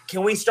 Like,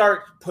 can we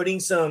start putting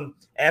some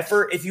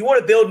effort? If you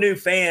want to build new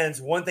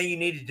fans, one thing you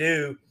need to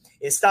do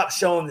is stop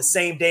showing the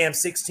same damn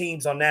 6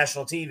 teams on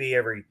national TV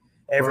every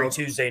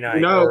Tuesday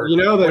night.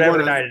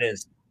 Whatever night it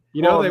is.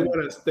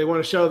 They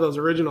want to show those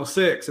original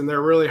 6, and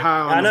they're really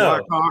high on. I know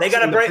the Blackhawks. They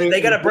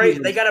got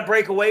to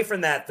break away from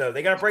that, though.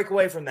 They got to break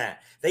away from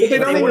that. They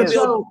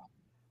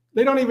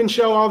don't even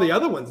show all the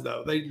other ones,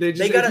 though.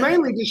 It's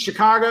mainly just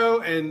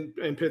Chicago and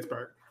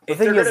Pittsburgh. The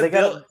thing is, they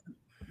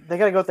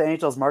got to go with the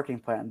NHL's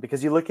marketing plan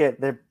because you look at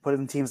they're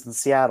putting teams in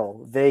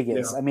Seattle,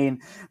 Vegas. Yeah. I mean,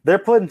 they're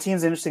putting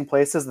teams in interesting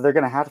places that they're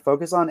going to have to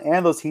focus on,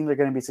 and those teams are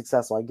going to be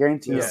successful. I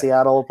guarantee you,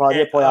 Seattle will probably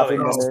be a playoff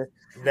contender.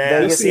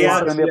 Vegas is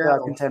going to be a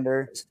playoff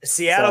contender.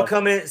 Seattle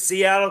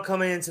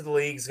coming into the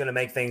league is going to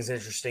make things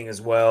interesting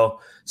as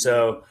well.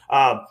 So,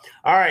 all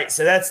right,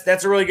 so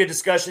that's a really good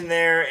discussion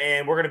there,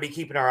 and we're going to be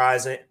keeping our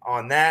eyes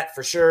on that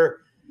for sure.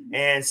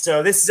 And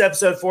so this is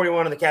episode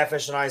 41 of the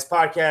Catfish and Ice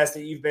podcast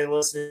that you've been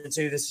listening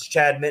to. This is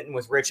Chad Minton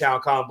with Rich Howe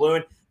and Colin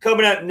Bluen.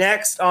 Coming up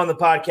next on the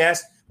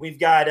podcast, we've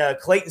got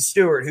Clayton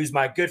Stewart, who's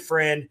my good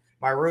friend,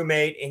 my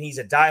roommate, and he's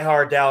a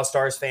diehard Dallas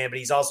Stars fan, but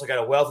he's also got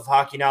a wealth of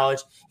hockey knowledge.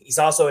 He's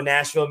also a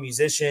Nashville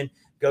musician.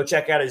 Go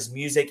check out his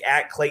music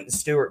at Clayton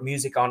Stewart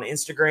Music on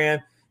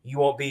Instagram. You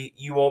won't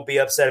be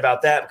upset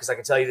about that because I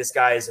can tell you this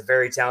guy is a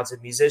very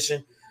talented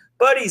musician,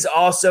 but he's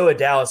also a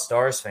Dallas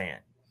Stars fan.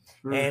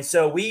 And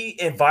so we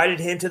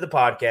invited him to the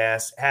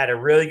podcast, had a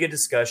really good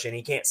discussion.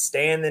 He can't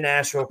stand the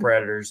Nashville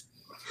Predators.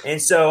 And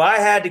so I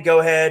had to go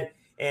ahead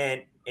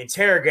and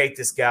interrogate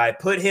this guy,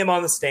 put him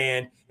on the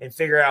stand, and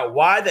figure out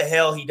why the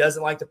hell he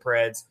doesn't like the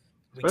Preds.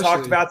 We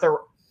talked about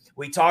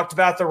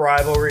the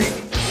rivalry.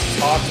 We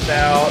talked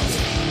about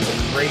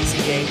the crazy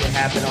game that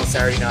happened on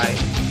Saturday night.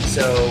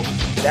 So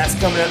that's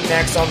coming up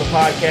next on the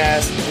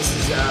podcast. This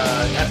is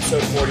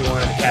episode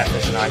 41 of the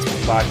Catfish and Ice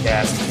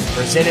podcast,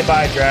 presented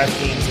by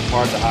DraftKings and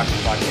part of the Hockey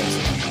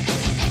Podcast.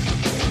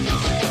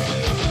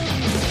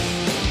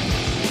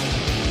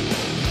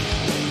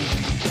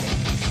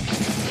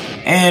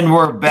 And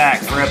we're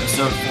back for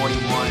episode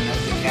 41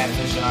 of the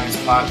Catfish and Ice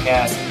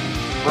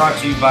podcast, brought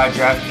to you by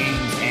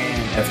DraftKings,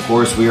 and of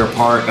course we are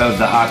part of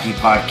the Hockey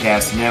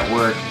Podcast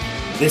Network.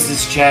 This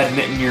is Chad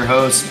Mitten, your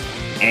host,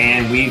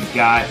 and we've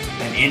got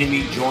an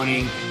enemy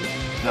joining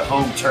the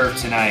home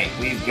turf tonight.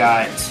 We've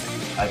got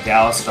a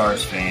Dallas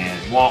Stars fan.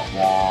 Womp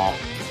womp.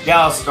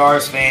 Dallas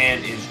Stars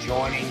fan is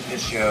joining the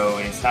show,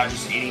 and it's not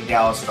just any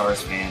Dallas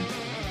Stars fan.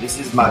 This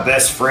is my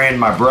best friend,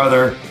 my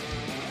brother.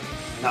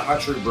 Not my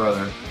true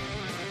brother,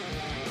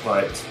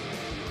 but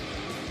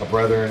a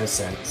brother in a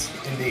sense.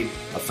 Indeed.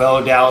 A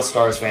fellow Dallas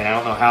Stars fan. I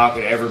don't know how I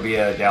could ever be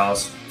a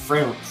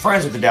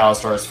friends with the Dallas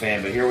Stars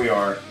fan, but here we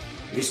are.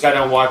 We just got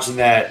done watching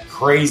that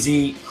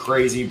crazy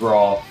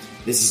brawl.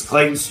 This is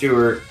Clayton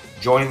Stewart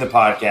joining the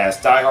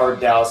podcast, diehard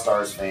Dallas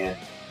Stars fan.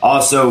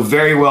 Also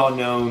very well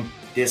known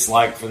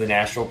dislike for the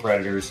Nashville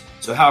Predators.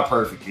 So how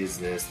perfect is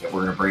this that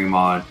we're going to bring him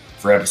on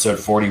for episode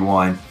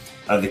 41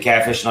 of the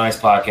Catfish and Ice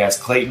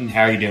podcast. Clayton,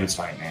 how are you doing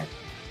tonight, man?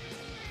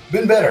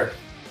 Been better,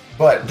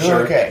 but doing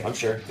okay. I'm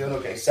sure. Doing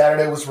okay.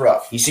 Saturday was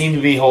rough. You seem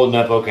to be holding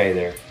up okay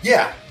there.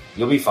 Yeah.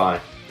 You'll be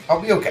fine.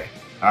 I'll be okay.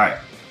 All right.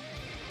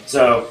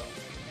 So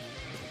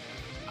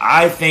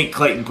I think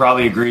Clayton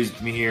probably agrees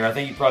with me here. I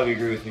think you probably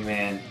agree with me,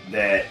 man,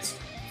 that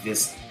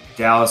this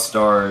Dallas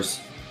Stars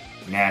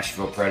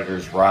Nashville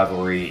Predators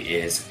rivalry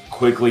is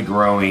quickly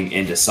growing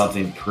into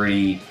something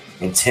pretty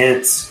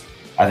intense.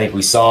 I think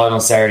we saw it on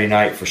Saturday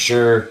night for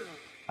sure.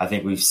 I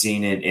think we've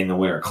seen it in the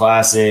Winter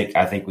Classic.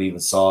 I think we even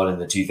saw it in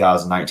the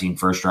 2019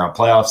 first-round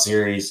playoff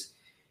series.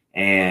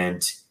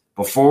 And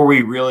before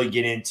we really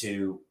get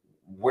into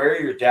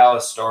where your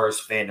Dallas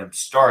Stars fandom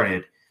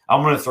started,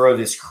 I'm going to throw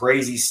this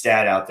crazy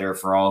stat out there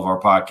for all of our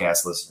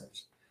podcast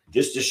listeners,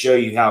 just to show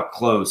you how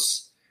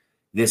close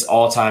this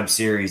all-time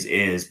series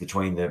is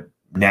between the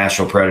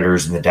Nashville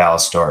Predators and the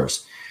Dallas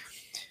Stars.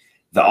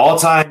 The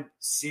all-time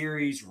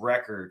series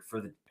record for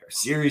the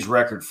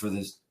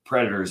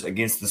Predators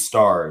against the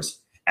Stars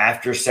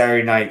after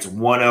Saturday night's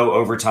 1-0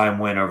 overtime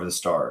win over the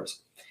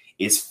Stars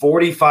is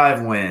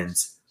 45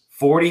 wins,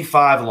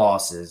 45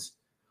 losses,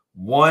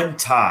 1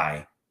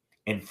 tie,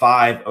 and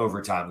 5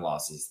 overtime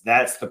losses.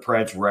 That's the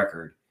Preds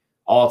record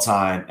all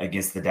time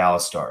against the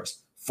Dallas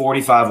Stars.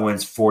 45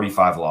 wins,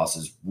 45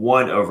 losses,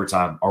 1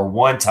 overtime or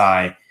 1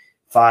 tie,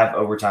 5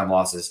 overtime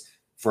losses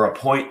for a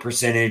point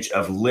percentage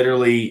of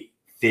literally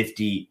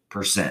 50%.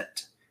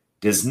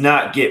 Does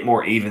not get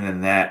more even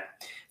than that.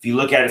 If you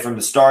look at it from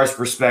the Stars'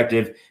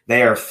 perspective,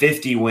 they are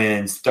 50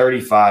 wins,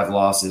 35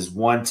 losses,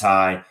 1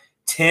 tie,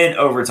 10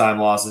 overtime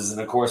losses,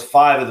 and of course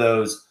 5 of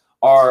those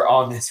are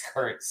on this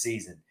current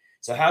season.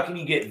 So how can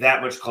you get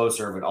that much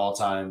closer of an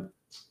all-time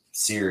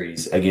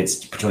series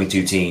between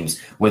two teams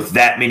with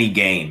that many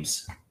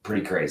games?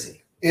 Pretty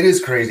crazy. It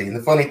is crazy. And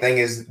the funny thing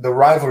is the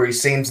rivalry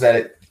seems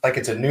that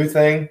it's a newer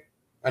thing.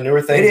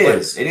 It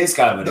is. It is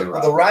kind of a new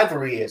rivalry. The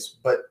rivalry is,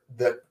 but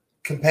the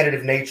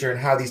competitive nature and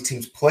how these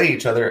teams play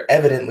each other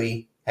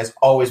evidently has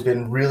always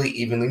been really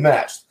evenly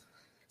matched.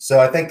 So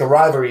I think the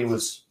rivalry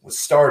was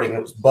starting,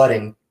 it was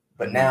budding,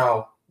 but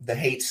now the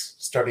hate's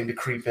starting to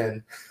creep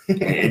in.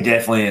 It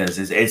definitely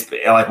is. It's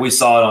like we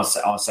saw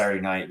it on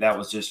Saturday night. That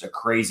was just a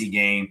crazy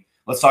game.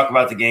 Let's talk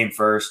about the game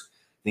first.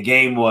 The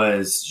game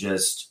was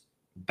just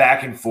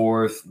back and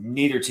forth.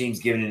 Neither team's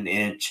giving an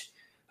inch.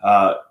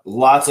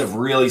 Lots of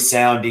really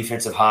sound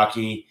defensive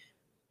hockey.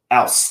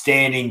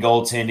 Outstanding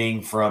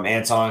goaltending from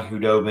Anton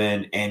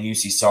Khudobin and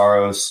UC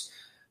Saros.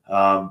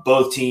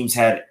 Both teams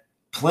had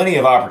plenty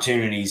of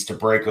opportunities to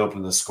break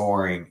open the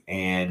scoring,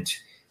 and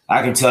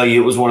I can tell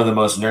you it was one of the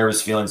most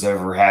nervous feelings I've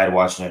ever had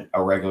watching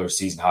a regular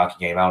season hockey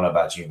game. I don't know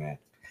about you, man.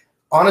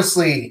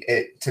 Honestly,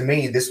 to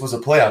me, this was a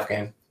playoff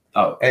game.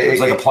 Oh, it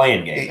was like a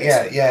play-in game.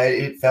 Yeah,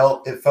 it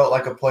felt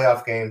like a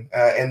playoff game,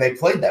 and they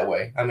played that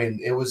way. I mean,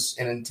 it was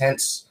an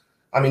intense.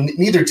 I mean,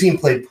 neither team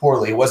played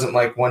poorly. It wasn't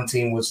like one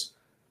team was,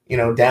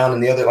 down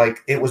and the other. Like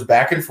it was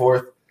back and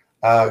forth.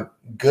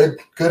 Good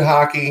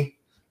hockey.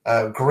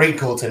 Great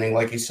goaltending,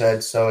 like you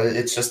said. So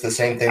it's just the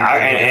same thing.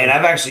 And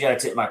I've actually got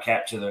to tip my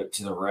cap to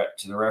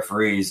the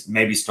referees.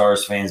 Maybe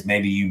Stars fans,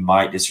 maybe you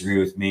might disagree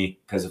with me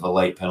because of a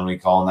late penalty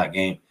call in that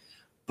game.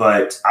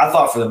 But I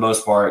thought for the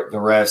most part, the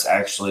refs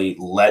actually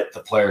let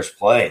the players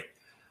play.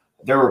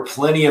 There were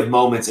plenty of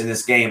moments in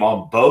this game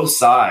on both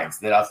sides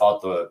that I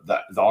thought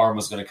the arm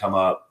was going to come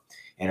up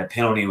and a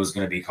penalty was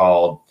going to be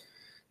called.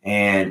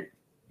 And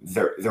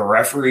the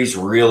referees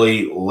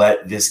really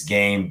let this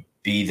game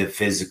be the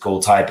physical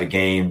type of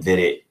game that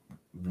it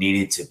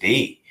needed to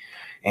be.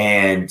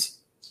 And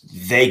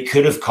they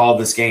could have called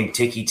this game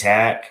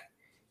ticky-tack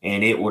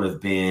and it would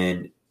have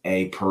been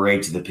a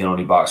parade to the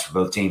penalty box for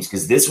both teams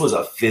because this was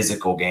a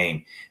physical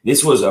game.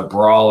 This was a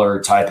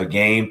brawler type of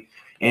game.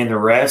 And the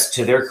refs,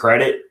 to their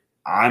credit,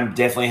 I'm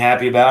definitely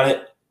happy about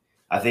it.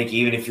 I think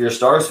even if you're a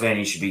Stars fan,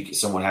 you should be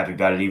somewhat happy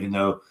about it, even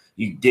though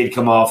you did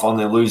come off on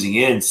the losing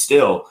end.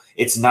 Still,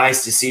 it's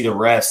nice to see the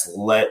refs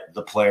let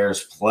the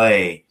players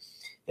play.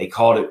 They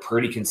called it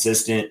pretty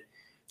consistent.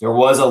 There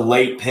was a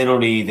late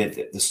penalty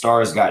that the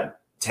Stars got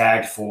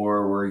tagged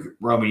for where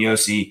Roman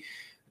Yossi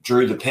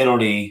drew the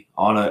penalty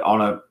on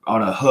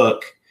a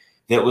hook.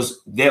 That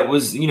was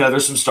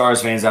there's some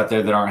Stars fans out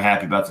there that aren't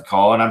happy about the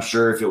call, and I'm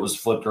sure if it was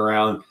flipped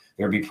around,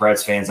 there'd be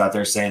Preds fans out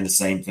there saying the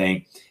same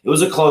thing. It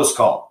was a close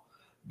call,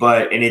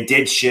 and it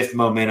did shift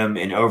momentum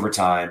in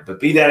overtime.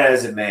 But be that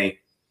as it may,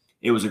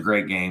 it was a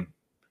great game.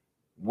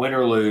 Win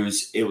or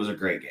lose, it was a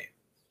great game.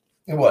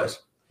 It was.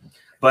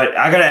 But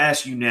I got to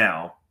ask you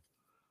now,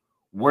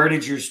 where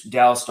did your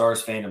Dallas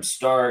Stars fandom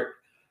start?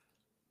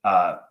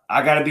 I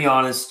got to be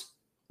honest,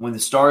 when the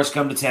Stars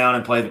come to town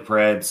and play the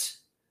Preds,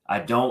 I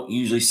don't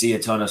usually see a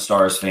ton of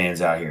Stars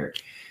fans out here.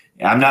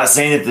 I'm not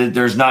saying that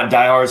there's not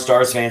diehard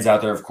Stars fans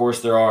out there. Of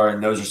course there are,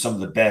 and those are some of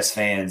the best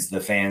fans,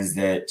 the fans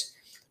that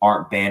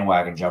aren't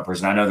bandwagon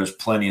jumpers. And I know there's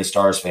plenty of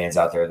Stars fans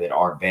out there that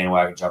aren't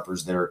bandwagon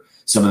jumpers that are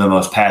some of the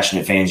most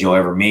passionate fans you'll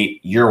ever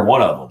meet. You're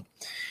one of them.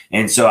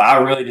 And so I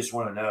really just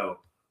want to know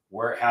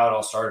how it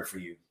all started for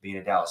you being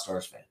a Dallas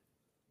Stars fan.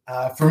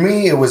 For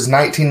me, it was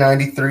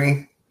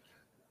 1993.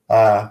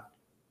 I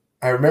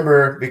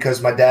remember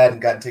because my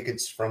dad got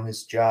tickets from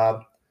his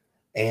job,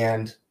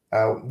 and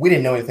we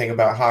didn't know anything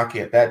about hockey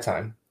at that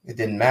time. It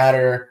didn't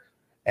matter.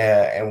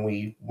 And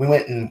we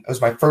went, and it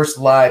was my first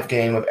live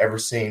game I've ever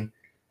seen.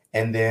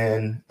 And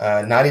then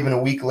not even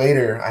a week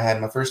later, I had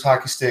my first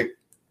hockey stick,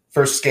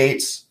 first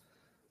skates,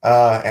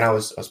 and I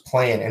was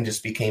playing and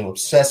just became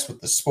obsessed with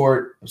the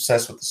sport,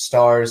 obsessed with the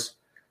Stars.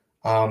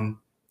 And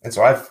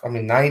so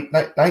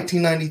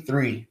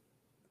 1993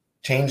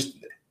 changed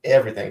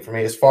everything for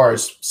me as far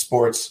as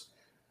sports.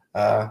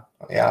 I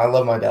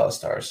love my Dallas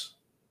Stars.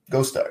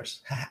 Go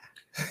Stars.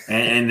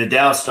 and the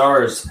Dallas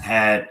Stars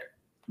had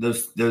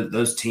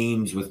those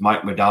teams with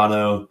Mike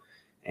Modano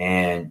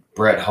and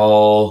Brett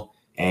Hull.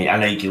 And I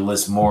know you can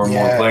list more and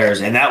more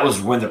players. And that was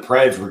when the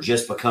Preds were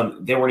just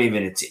they weren't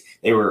even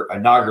they were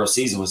inaugural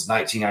season was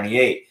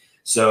 1998.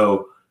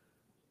 So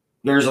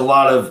there's a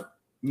lot of,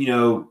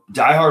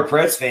 diehard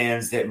Preds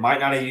fans that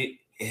might not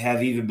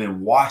have even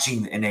been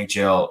watching the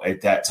NHL at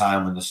that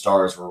time when the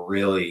Stars were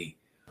really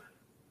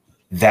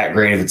that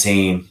great of a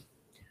team.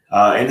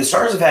 And the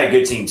Stars have had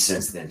good teams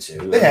since then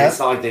too. It's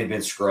not like they've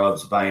been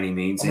scrubs by any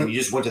means. And you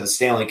just went to the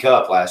Stanley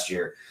Cup last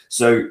year.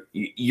 So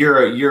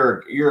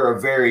you're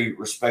a very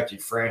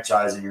respected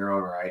franchise in your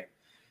own right.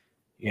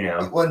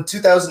 Well, in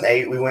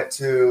 2008, we went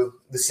to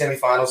the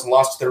semifinals and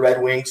lost to the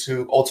Red Wings,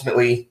 who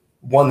ultimately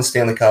won the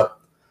Stanley Cup.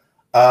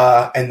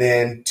 And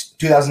then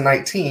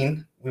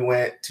 2019, we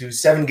went to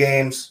 7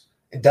 games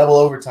in double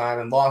overtime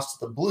and lost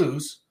to the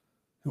Blues,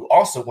 who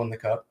also won the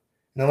Cup.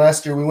 And then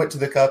last year, we went to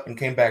the Cup and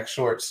came back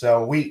short.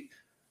 So we've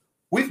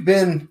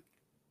been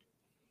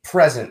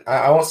present.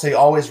 I won't say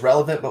always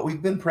relevant, but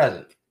we've been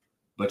present.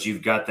 But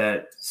you've got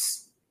that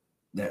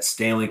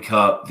Stanley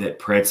Cup that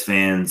Preds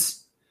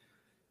fans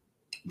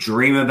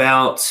dream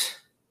about.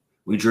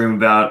 We dream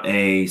about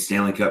a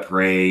Stanley Cup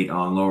parade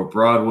on Lower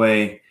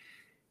Broadway.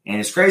 And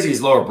as crazy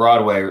as Lower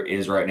Broadway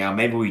is right now,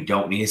 maybe we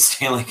don't need a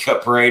Stanley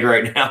Cup parade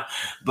right now.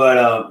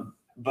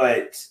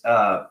 But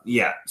so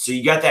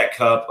you got that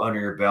cup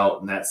under your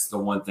belt, and that's the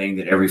one thing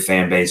that every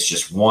fan base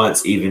just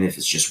wants, even if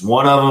it's just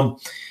one of them.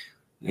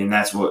 And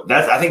I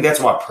think that's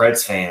why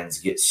Preds fans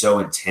get so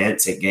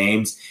intense at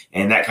games.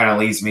 And that kind of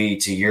leads me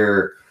to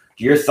your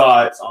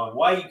thoughts on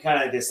why you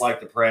kind of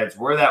dislike the Preds,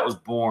 where that was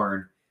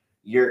born.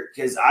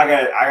 Because I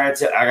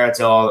gotta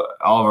tell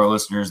all of our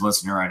listeners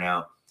listening right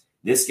now,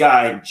 this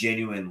guy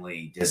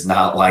genuinely does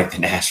not like the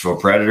Nashville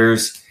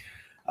Predators.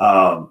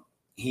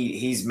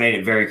 He's made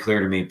it very clear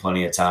to me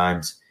plenty of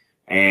times,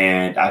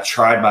 and I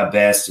tried my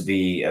best to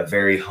be a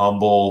very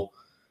humble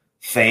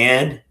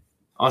fan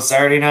on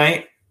Saturday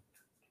night.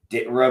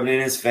 Didn't rub it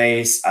in his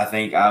face. I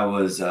think I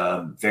was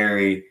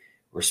very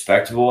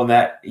respectable in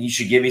that. You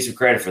should give me some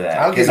credit for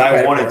that because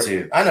I wanted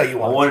to. I know you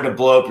wanted. I wanted to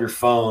blow up your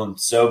phone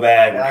so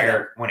bad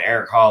when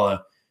Eric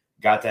Holla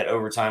got that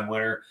overtime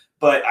winner,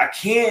 but I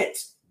can't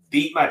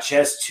beat my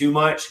chest too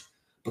much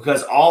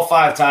because all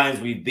 5 times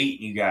we've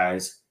beaten you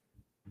guys,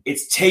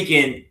 it's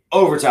taken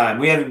overtime.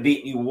 We haven't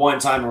beaten you one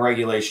time in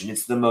regulation.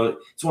 It's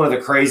one of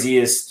the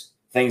craziest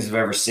things I've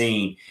ever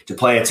seen to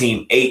play a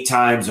team 8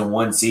 times in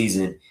one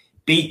season,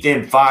 beat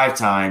them 5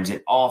 times,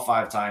 and all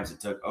 5 times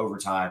it took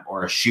overtime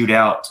or a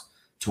shootout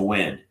to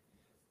win.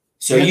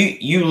 So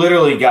you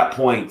literally got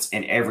points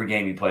in every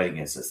game you played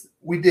against us.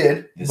 We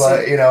did,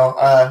 but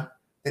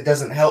it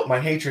doesn't help my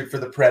hatred for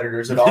the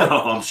Predators at all.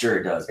 No, I'm sure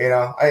it does.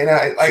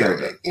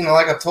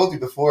 Like I've told you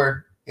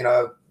before,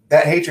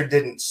 that hatred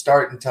didn't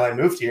start until I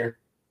moved here.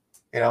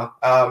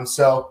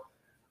 So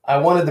I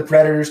wanted the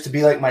Predators to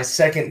be like my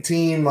second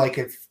team. Like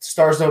if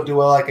Stars don't do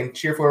well, I can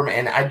cheer for them,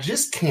 and I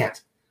just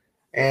can't.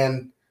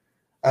 And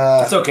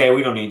It's okay.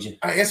 We don't need you.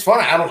 It's fine.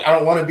 I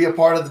don't want to be a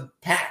part of the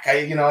pack.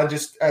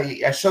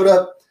 I showed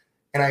up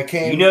and I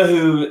came. You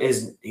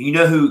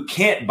know who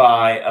can't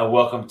buy a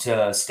Welcome to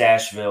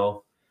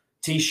Stashville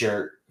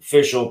T-shirt,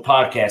 official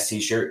podcast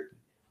T-shirt?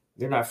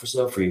 They're not for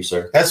sale for you,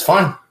 sir. That's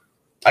fine.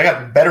 I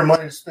got better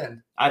money to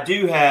spend. I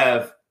do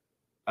have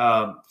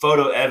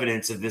photo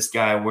evidence of this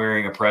guy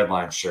wearing a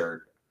Predline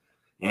shirt,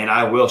 and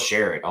I will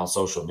share it on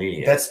social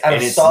media. That's out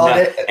of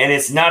solidarity, and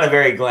it's not a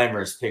very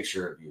glamorous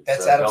picture of you.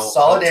 That's out of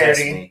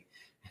solidarity.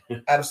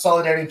 Out of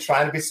solidarity,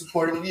 trying to be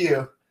supportive of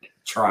you.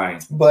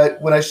 Trying.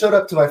 But when I showed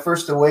up to my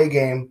first away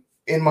game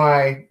in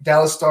my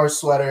Dallas Stars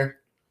sweater,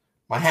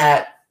 my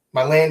hat,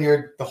 my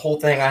lanyard, the whole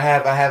thing, I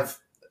have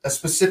a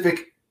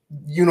specific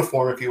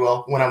uniform, if you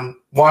will, when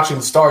I'm watching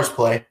the Stars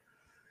play.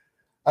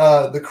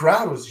 The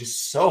crowd was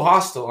just so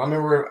hostile. I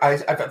remember I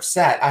have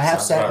sat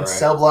in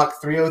cell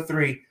block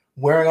 303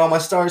 wearing all my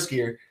Stars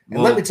gear.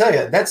 And let me tell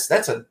you, that's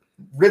a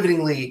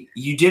rivetingly.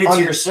 You did it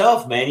to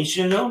yourself, man. You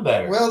should have known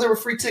better. Well, there were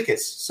free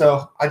tickets,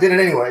 so I did it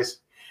anyways.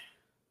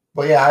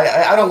 But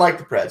yeah, I don't like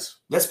the Preds.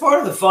 That's part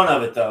of the fun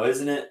of it, though,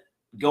 isn't it?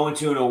 Going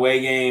to an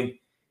away game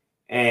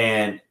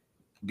and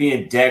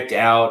being decked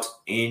out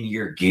in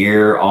your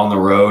gear on the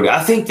road.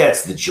 I think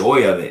that's the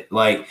joy of it.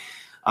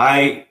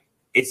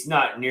 It's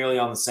not nearly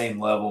on the same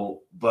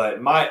level,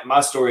 but my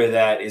story of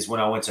that is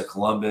when I went to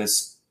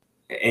Columbus.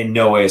 In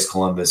no way is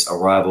Columbus a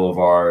rival of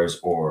ours,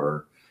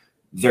 or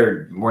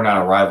we're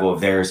not a rival of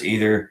theirs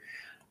either.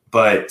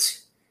 But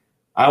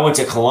I went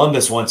to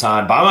Columbus one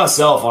time by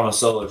myself on a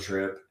solo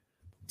trip,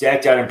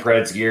 decked out in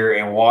Preds gear,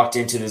 and walked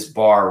into this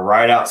bar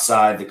right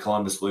outside the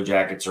Columbus Blue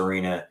Jackets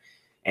arena.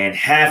 And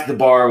half the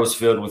bar was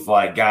filled with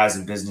like guys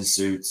in business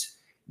suits.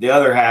 The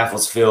other half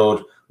was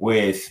filled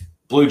with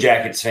Blue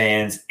Jackets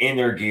fans in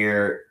their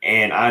gear.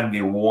 And I'm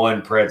the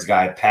one Preds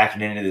guy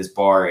packing into this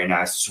bar. And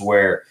I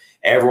swear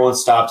everyone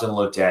stopped and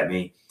looked at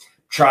me,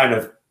 trying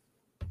to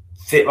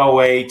fit my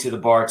way to the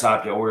bar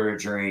top to order a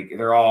drink.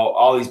 They're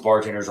all these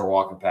bartenders are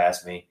walking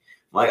past me.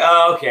 I'm like,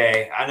 oh,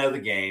 okay, I know the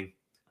game.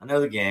 I'm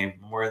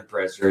wearing the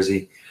Preds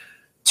jersey.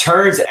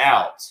 Turns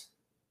out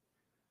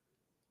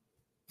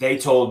they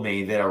told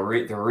me that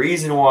the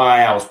reason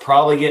why I was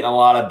probably getting a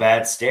lot of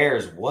bad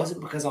stares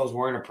wasn't because I was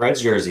wearing a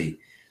Preds jersey.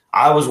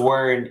 I was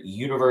wearing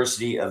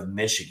University of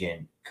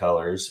Michigan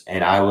colors,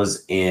 and I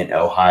was in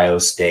Ohio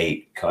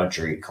State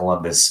country,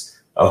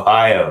 Columbus,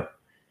 Ohio.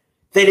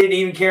 They didn't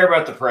even care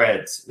about the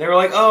Preds. They were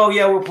like, oh,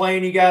 yeah, we're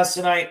playing you guys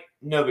tonight.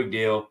 No big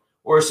deal.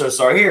 We're so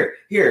sorry.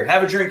 Here,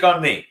 have a drink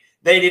on me.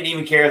 They didn't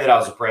even care that I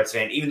was a Preds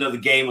fan, even though the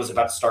game was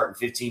about to start in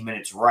 15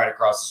 minutes right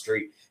across the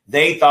street.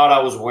 They thought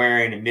I was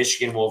wearing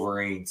Michigan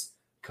Wolverines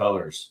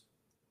colors.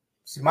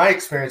 See, my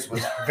experience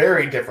was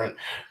very different.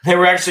 They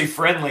were actually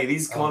friendly.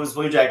 These Columbus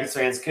Blue Jackets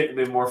fans couldn't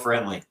have been more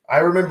friendly. I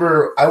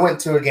remember I went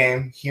to a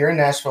game here in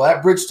Nashville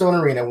at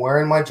Bridgestone Arena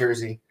wearing my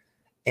jersey,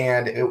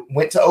 and it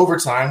went to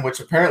overtime, which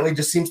apparently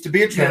just seems to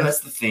be a trend. Yeah,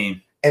 that's the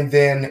theme. And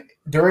then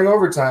during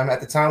overtime,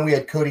 at the time, we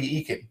had Cody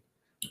Eakin.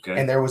 Okay.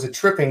 And there was a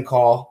tripping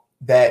call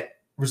that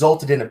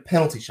resulted in a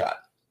penalty shot.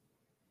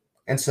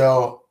 And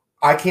so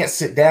I can't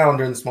sit down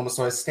during this moment,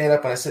 so I stand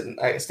up and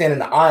I stand in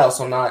the aisle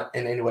so I'm not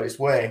in anybody's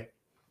way.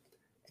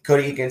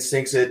 Cody Eakin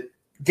sinks it,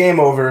 game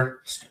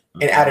over,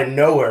 and out of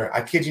nowhere,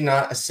 I kid you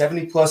not, a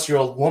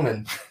 70-plus-year-old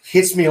woman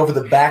hits me over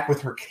the back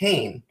with her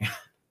cane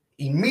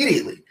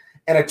immediately.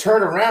 And I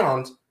turned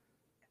around,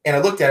 and I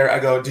looked at her. I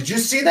go, did you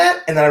see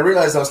that? And then I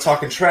realized I was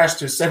talking trash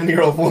to a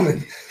 70-year-old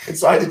woman, and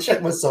so I had to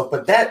check myself.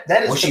 But that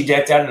is – Was she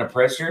decked out in a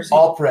Preds jersey?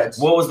 All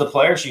Preds. What was the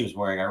player she was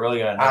wearing? I really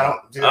got to know.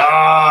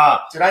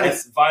 I don't –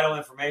 that's vital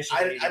information.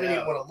 I didn't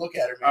even want to look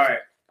at her. All right.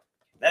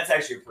 That's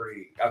actually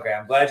pretty – okay,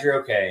 I'm glad you're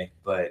okay,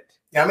 but –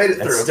 yeah, I made it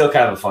through. That's still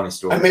kind of a funny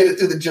story. I made it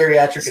through the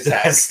geriatric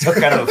attack. That's still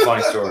kind of a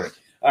funny story.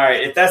 All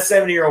right, if that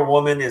 70-year-old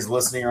woman is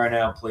listening right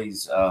now,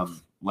 please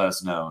let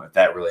us know if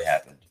that really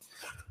happened.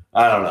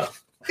 I don't know.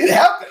 It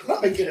happened. I'm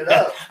not making it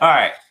up. All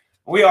right,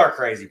 we are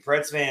crazy.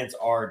 Preds fans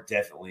are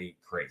definitely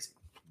crazy,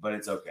 but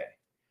it's okay.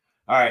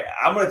 All right,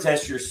 I'm going to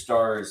test your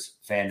Stars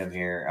fandom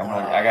here.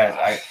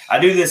 I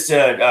do this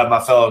to my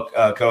fellow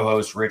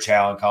co-hosts Rich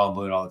Howe and Colin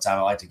Bloom all the time.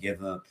 I like to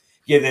give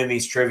them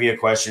these trivia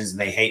questions, and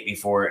they hate me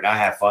for it, and I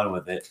have fun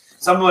with it.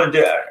 So I'm going to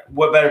do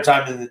what better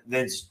time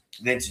than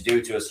to do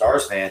it to a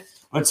Stars fan. I'm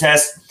going to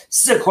test.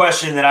 This is a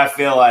question that I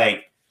feel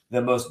like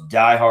the most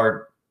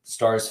diehard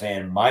Stars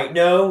fan might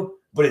know,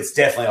 but it's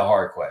definitely a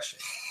hard question.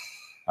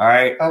 All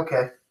right?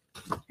 Okay.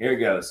 Here it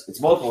goes. It's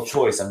multiple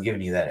choice. I'm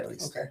giving you that at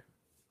least. Okay.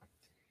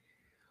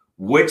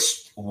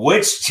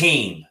 Which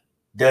team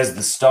does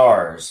the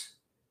Stars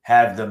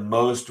have the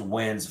most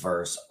wins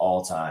versus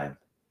all time?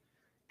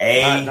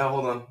 No,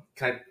 hold on.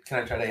 Can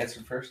I try to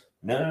answer first?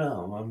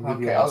 No.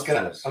 Okay,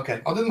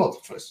 I'll do the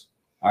multiple choice.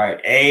 All right.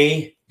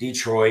 A,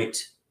 Detroit.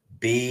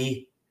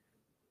 B,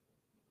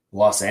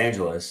 Los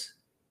Angeles.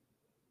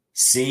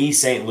 C,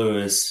 St.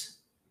 Louis.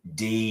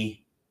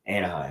 D,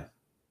 Anaheim.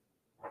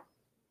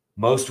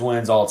 Most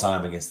wins all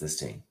time against this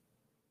team.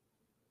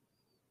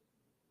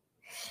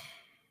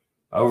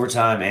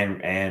 Overtime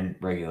and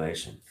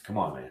regulation. Come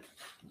on, man.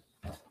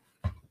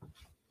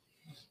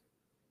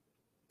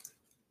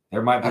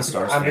 There might be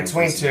Stars. I'm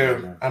between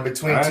two. I'm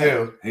between right.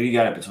 two. Who do you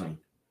got in between?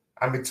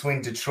 I'm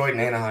between Detroit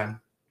and Anaheim.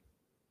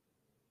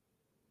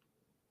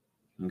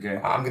 Okay.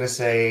 I'm gonna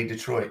say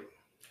Detroit.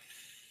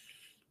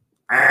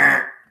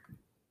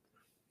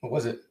 What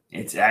was it?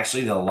 It's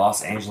actually the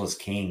Los Angeles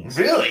Kings.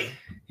 Really?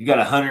 You got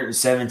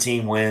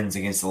 117 wins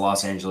against the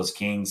Los Angeles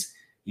Kings.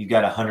 You've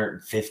got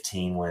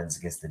 115 wins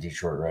against the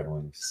Detroit Red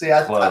Wings. See,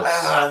 I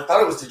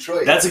thought it was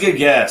Detroit. That's a good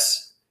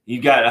guess.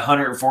 You've got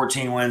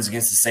 114 wins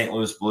against the St.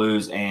 Louis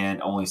Blues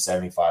and only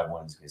 75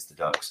 wins against the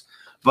Ducks.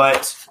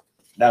 But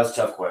that was a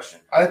tough question.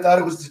 I thought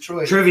it was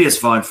Detroit. Trivia is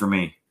fun for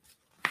me.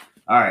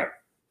 All right.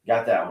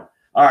 Got that one.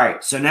 All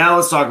right. So now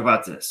let's talk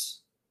about this.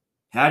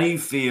 How do you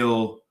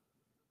feel?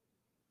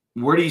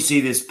 Where do you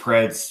see this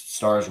Preds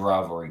Stars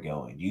rivalry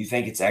going? Do you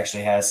think it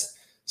actually has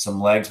some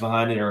legs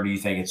behind it, or do you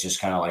think it's just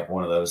kind of like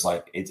one of those,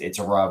 like it's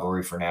a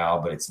rivalry for now,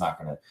 but it's not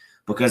going to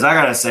 – because I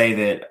got to say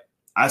that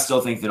I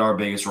still think that our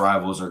biggest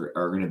rivals are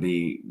going to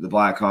be the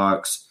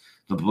Blackhawks,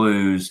 the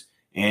Blues,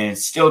 and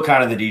still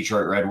kind of the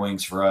Detroit Red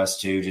Wings for us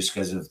too, just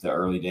because of the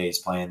early days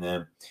playing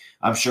them.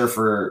 I'm sure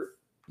for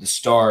the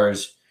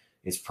Stars,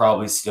 it's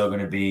probably still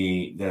going to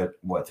be the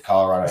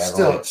Colorado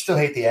Avalanche. Still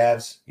hate the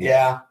Avs.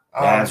 Yeah.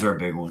 The Avs are a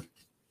big one.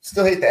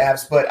 Still hate the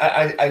Avs, but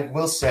I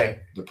will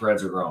say the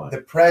Preds are growing. The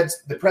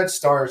Preds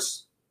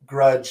Stars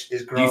grudge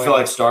is growing. Do you feel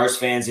like Stars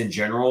fans in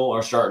general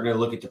are starting to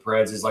look at the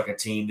Preds as like a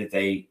team that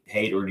they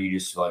hate, or do you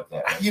just feel like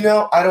that? I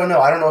don't know.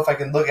 I don't know if I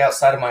can look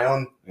outside of my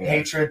own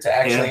hatred to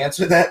actually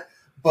answer that,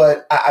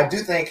 but I do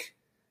think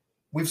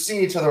we've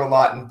seen each other a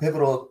lot in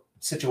pivotal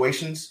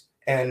situations,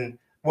 and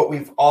what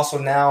we've also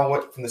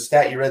now, from the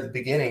stat you read at the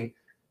beginning,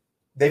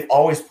 they've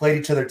always played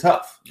each other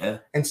tough. Yeah.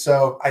 And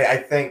so I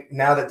think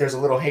now that there's a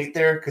little hate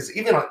there, because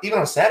even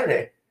on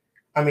Saturday,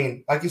 I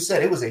mean, like you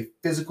said, it was a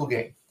physical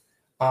game.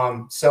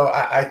 So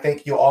I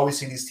think you'll always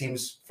see these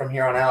teams from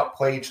here on out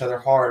play each other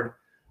hard.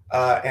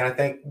 And I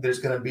think there's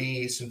going to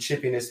be some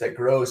chippiness that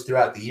grows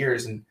throughout the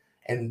years,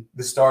 and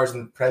the Stars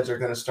and the Preds are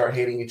going to start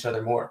hating each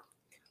other more.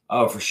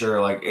 Oh, for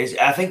sure.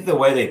 I think the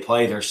way they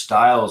play, their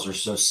styles are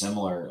so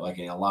similar, like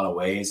in a lot of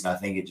ways. And I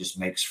think it just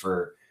makes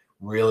for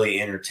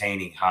really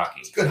entertaining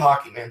hockey. It's good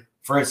hockey, man.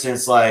 For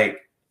instance, earlier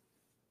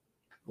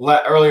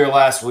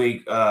last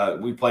week,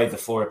 we played the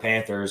Florida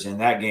Panthers,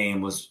 and that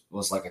game was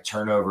like a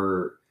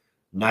turnover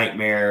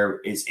nightmare.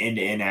 It's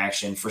end-to-end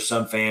action. For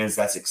some fans,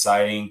 that's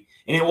exciting.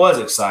 And it was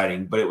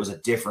exciting, but it was a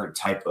different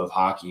type of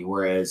hockey,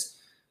 whereas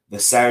the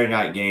Saturday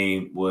night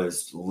game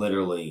was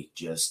literally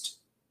just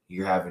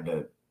you're having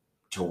to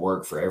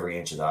work for every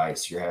inch of the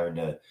ice. You're having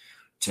to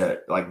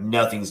like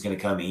nothing's going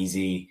to come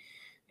easy.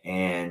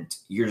 And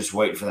you're just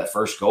waiting for that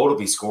first goal to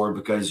be scored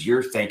because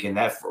you're thinking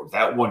that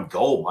one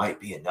goal might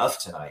be enough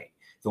tonight.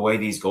 The way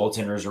these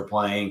goaltenders are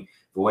playing,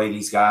 the way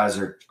these guys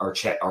are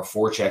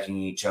forechecking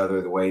each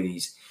other, the way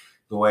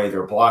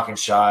they're blocking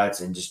shots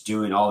and just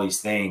doing all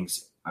these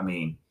things. I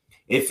mean,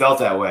 it felt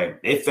that way.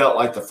 It felt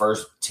like the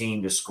first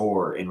team to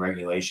score in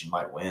regulation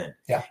might win.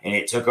 Yeah. And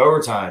it took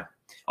overtime.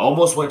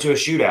 Almost went to a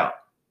shootout.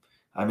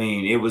 I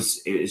mean,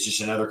 it's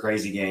just another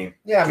crazy game.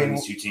 Yeah, I mean,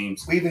 these two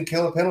teams. We even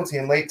kill a penalty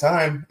in late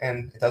time,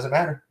 and it doesn't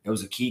matter. It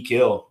was a key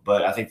kill,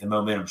 but I think the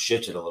momentum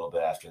shifted a little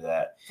bit after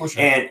that. For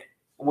sure. And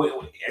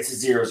it's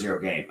a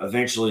 0-0 game.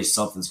 Eventually,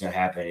 something's going to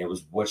happen. It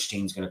was which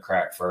team's going to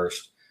crack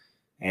first.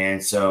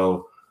 And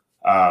so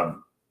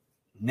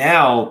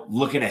now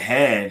looking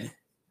ahead,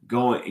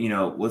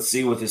 let's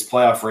see what this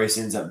playoff race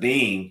ends up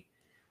being.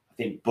 I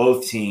think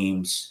both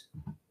teams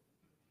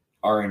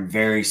are in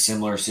very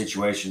similar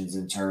situations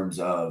in terms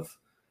of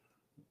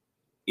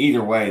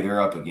either way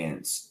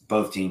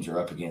both teams are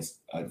up against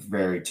a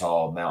very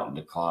tall mountain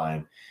to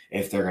climb.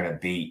 If they're going to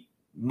beat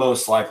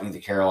most likely the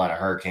Carolina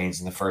Hurricanes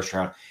in the first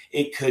round,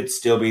 it could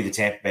still be the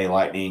Tampa Bay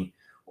Lightning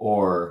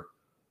or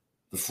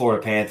the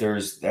Florida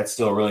Panthers. That's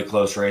still a really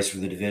close race for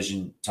the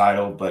division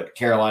title, but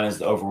Carolina is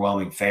the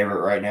overwhelming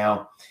favorite right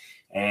now.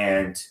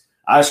 And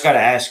I just got to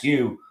ask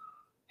you,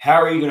 how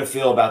are you going to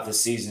feel about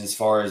this season as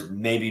far as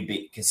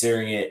maybe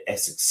considering it a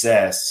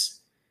success?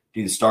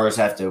 Do the Stars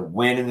have to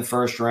win in the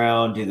first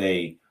round?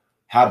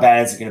 How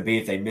bad is it going to be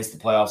if they miss the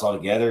playoffs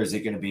altogether? Is it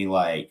going to be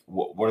like,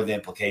 what are the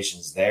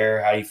implications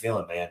there? How are you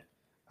feeling, man?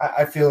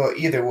 I feel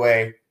either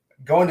way.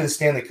 Going to the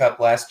Stanley Cup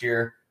last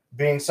year,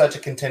 being such a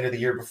contender the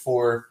year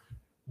before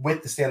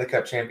with the Stanley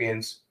Cup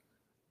champions,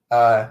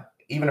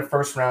 even a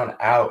first round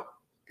out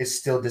is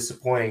still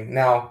disappointing.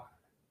 Now,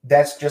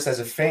 that's just as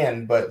a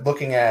fan, but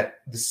looking at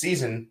the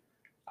season,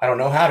 I don't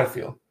know how to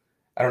feel.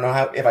 I don't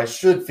know if I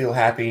should feel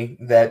happy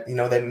that,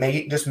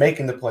 they just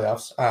making the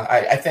playoffs.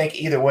 I think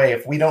either way,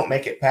 if we don't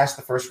make it past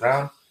the first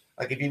round,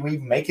 like if we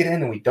make it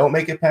in and we don't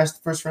make it past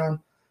the first round,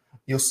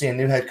 you'll see a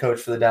new head coach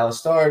for the Dallas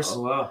Stars.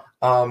 Oh,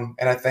 wow.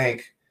 And I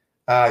think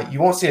you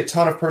won't see a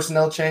ton of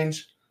personnel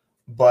change,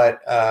 but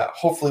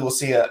hopefully we'll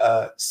see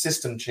a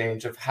system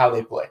change of how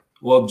they play.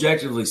 Well,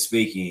 objectively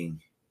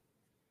speaking,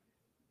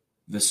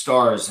 the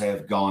Stars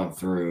have gone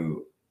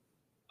through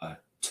a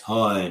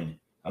ton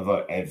of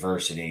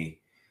adversity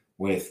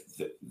with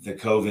the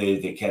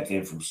COVID that kept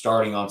them from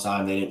starting on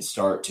time. They didn't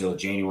start till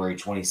January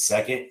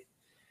 22nd.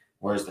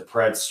 whereas the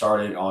Preds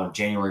started on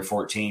January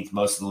 14th.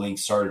 Most of the league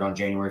started on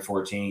January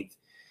 14th.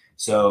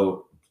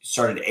 So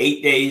started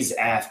 8 days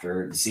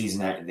after the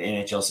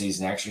NHL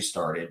season actually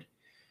started.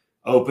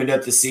 Opened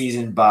up the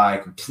season by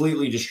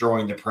completely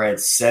destroying the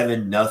Preds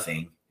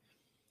 7-0.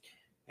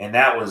 And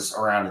that was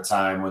around the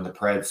time when the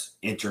Preds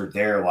entered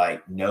their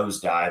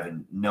nosedive,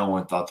 and no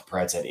one thought the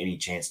Preds had any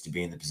chance to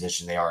be in the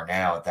position they are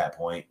now at that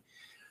point.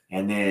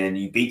 And then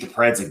you beat the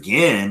Preds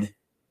again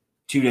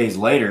 2 days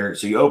later.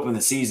 So you open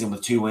the season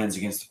with 2 wins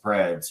against the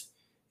Preds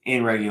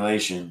in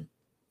regulation.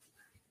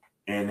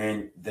 And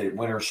then the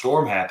winter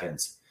storm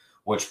happens,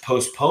 which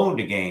postponed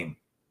a game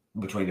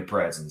between the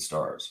Preds and the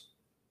Stars.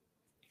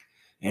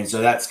 And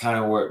so that's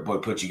kind of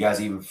what put you guys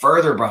even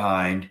further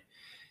behind.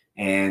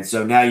 And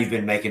so now you've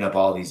been making up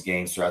all these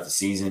games throughout the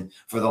season.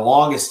 For the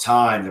longest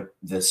time,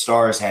 the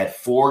Stars had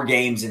 4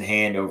 games in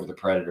hand over the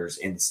Predators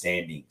in the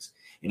standings.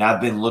 And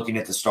I've been looking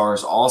at the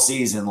Stars all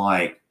season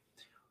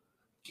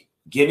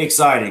getting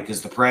excited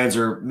because the Preds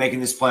are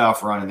making this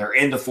playoff run and they're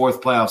in the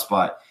 4th playoff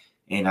spot.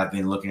 And I've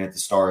been looking at the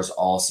Stars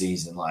all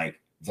season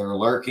they're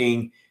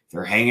lurking,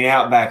 they're hanging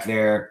out back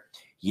there.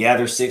 Yeah,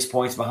 they're 6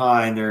 points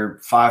behind, they're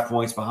 5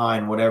 points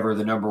behind, whatever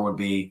the number would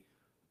be.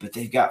 But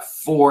they've got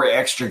 4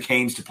 extra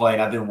games to play,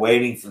 and I've been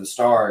waiting for the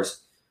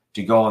Stars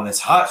to go on this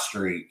hot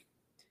streak,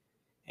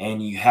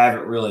 and you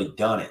haven't really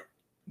done it.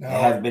 No. You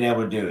haven't been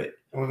able to do it.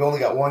 And we've only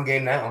got 1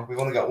 game now. We've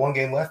only got 1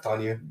 game left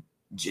on you.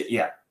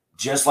 Yeah,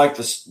 just like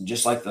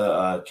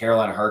the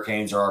Carolina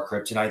Hurricanes are our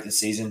kryptonite this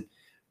season.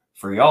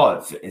 For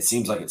y'all, it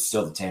seems like it's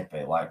still the Tampa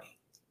Bay Lightning.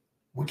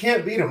 We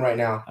can't beat them right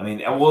now. I mean,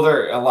 well,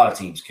 a lot of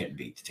teams couldn't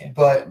beat the Tampa,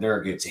 but they're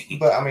a good team.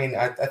 But I mean,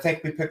 I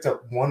think we picked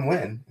up 1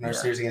 win in our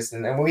series against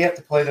them, and we have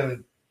to play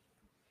them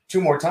 2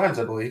 more times,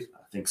 I believe.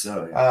 I think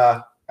so.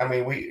 Yeah. I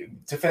mean,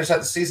 to finish out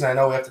the season, I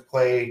know we have to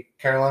play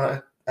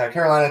Carolina,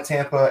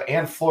 Tampa,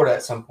 and Florida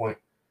at some point.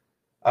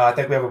 I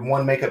think we have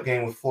 1 makeup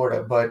game with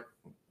Florida, but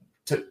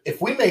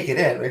if we make it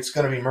in, it's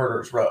going to be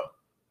murderer's row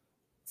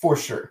for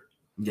sure.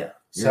 Yeah,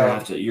 you're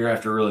gonna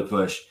have to really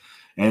push,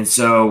 and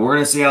so we're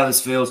gonna see how this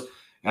feels.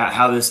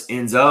 How this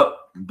ends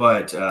up,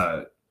 but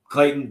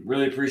Clayton,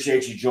 really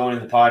appreciate you joining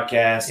the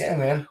podcast. Yeah,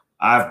 man.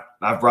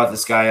 I've brought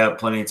this guy up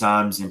plenty of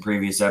times in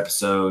previous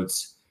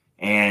episodes,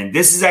 and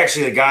this is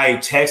actually the guy who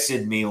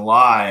texted me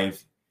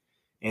live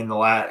in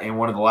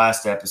one of the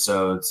last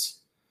episodes,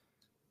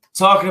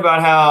 talking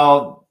about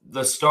how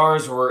the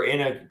Stars were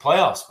in a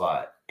playoff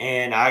spot.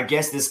 And I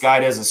guess this guy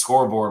doesn't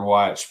scoreboard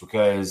watch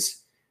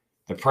because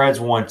the Preds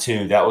won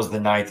 2. That was the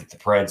night that the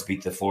Preds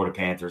beat the Florida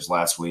Panthers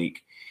last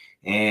week,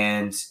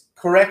 and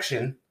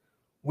correction,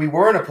 we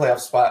were in a playoff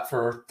spot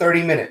for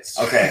 30 minutes.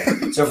 Okay,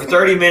 so for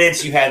 30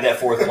 minutes, you had that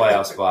 4th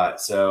playoff spot.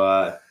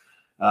 So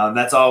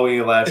that's all we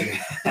allowed you.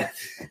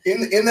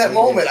 in that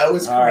moment, I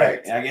was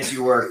correct. All right, I guess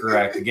you were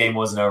correct. The game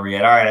wasn't over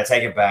yet. All right, I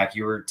take it back.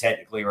 You were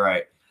technically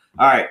right.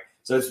 All right,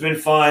 so it's been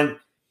fun.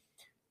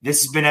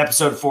 This has been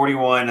episode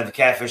 41 of the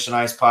Catfish and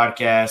Ice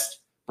podcast,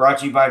 brought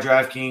to you by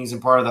DraftKings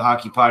and part of the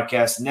Hockey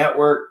Podcast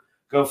Network.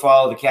 Go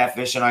follow the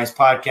Catfish and Ice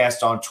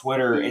podcast on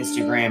Twitter,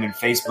 Instagram, and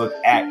Facebook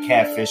at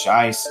Catfish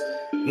Ice.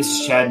 This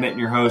is Chad Minton,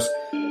 your host.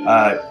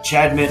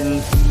 Chad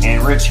Minton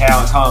and Rich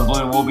Howe and Colin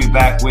Bloom will be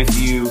back with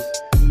you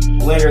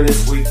later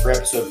this week for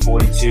episode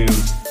 42.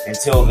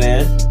 Until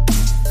then,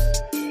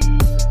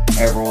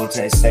 everyone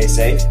stay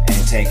safe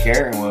and take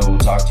care, and we'll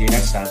talk to you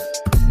next time.